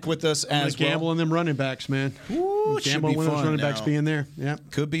be back with us as well. Gamble on them running backs, man. Ooh, it should be on fun. those running backs being there. Yeah,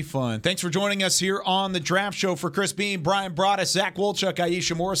 could be fun. Thanks for joining us here on the Draft Show. For Chris Beam, Brian Broaddus, Zach Wolchuk,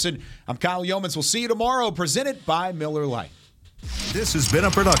 Aisha Morrison, I'm Kyle Yeomans. We'll see you tomorrow. Presented by Miller Lite. This has been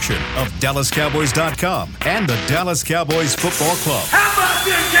a production of DallasCowboys.com and the Dallas Cowboys Football Club. How about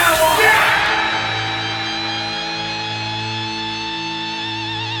this, Cowboys?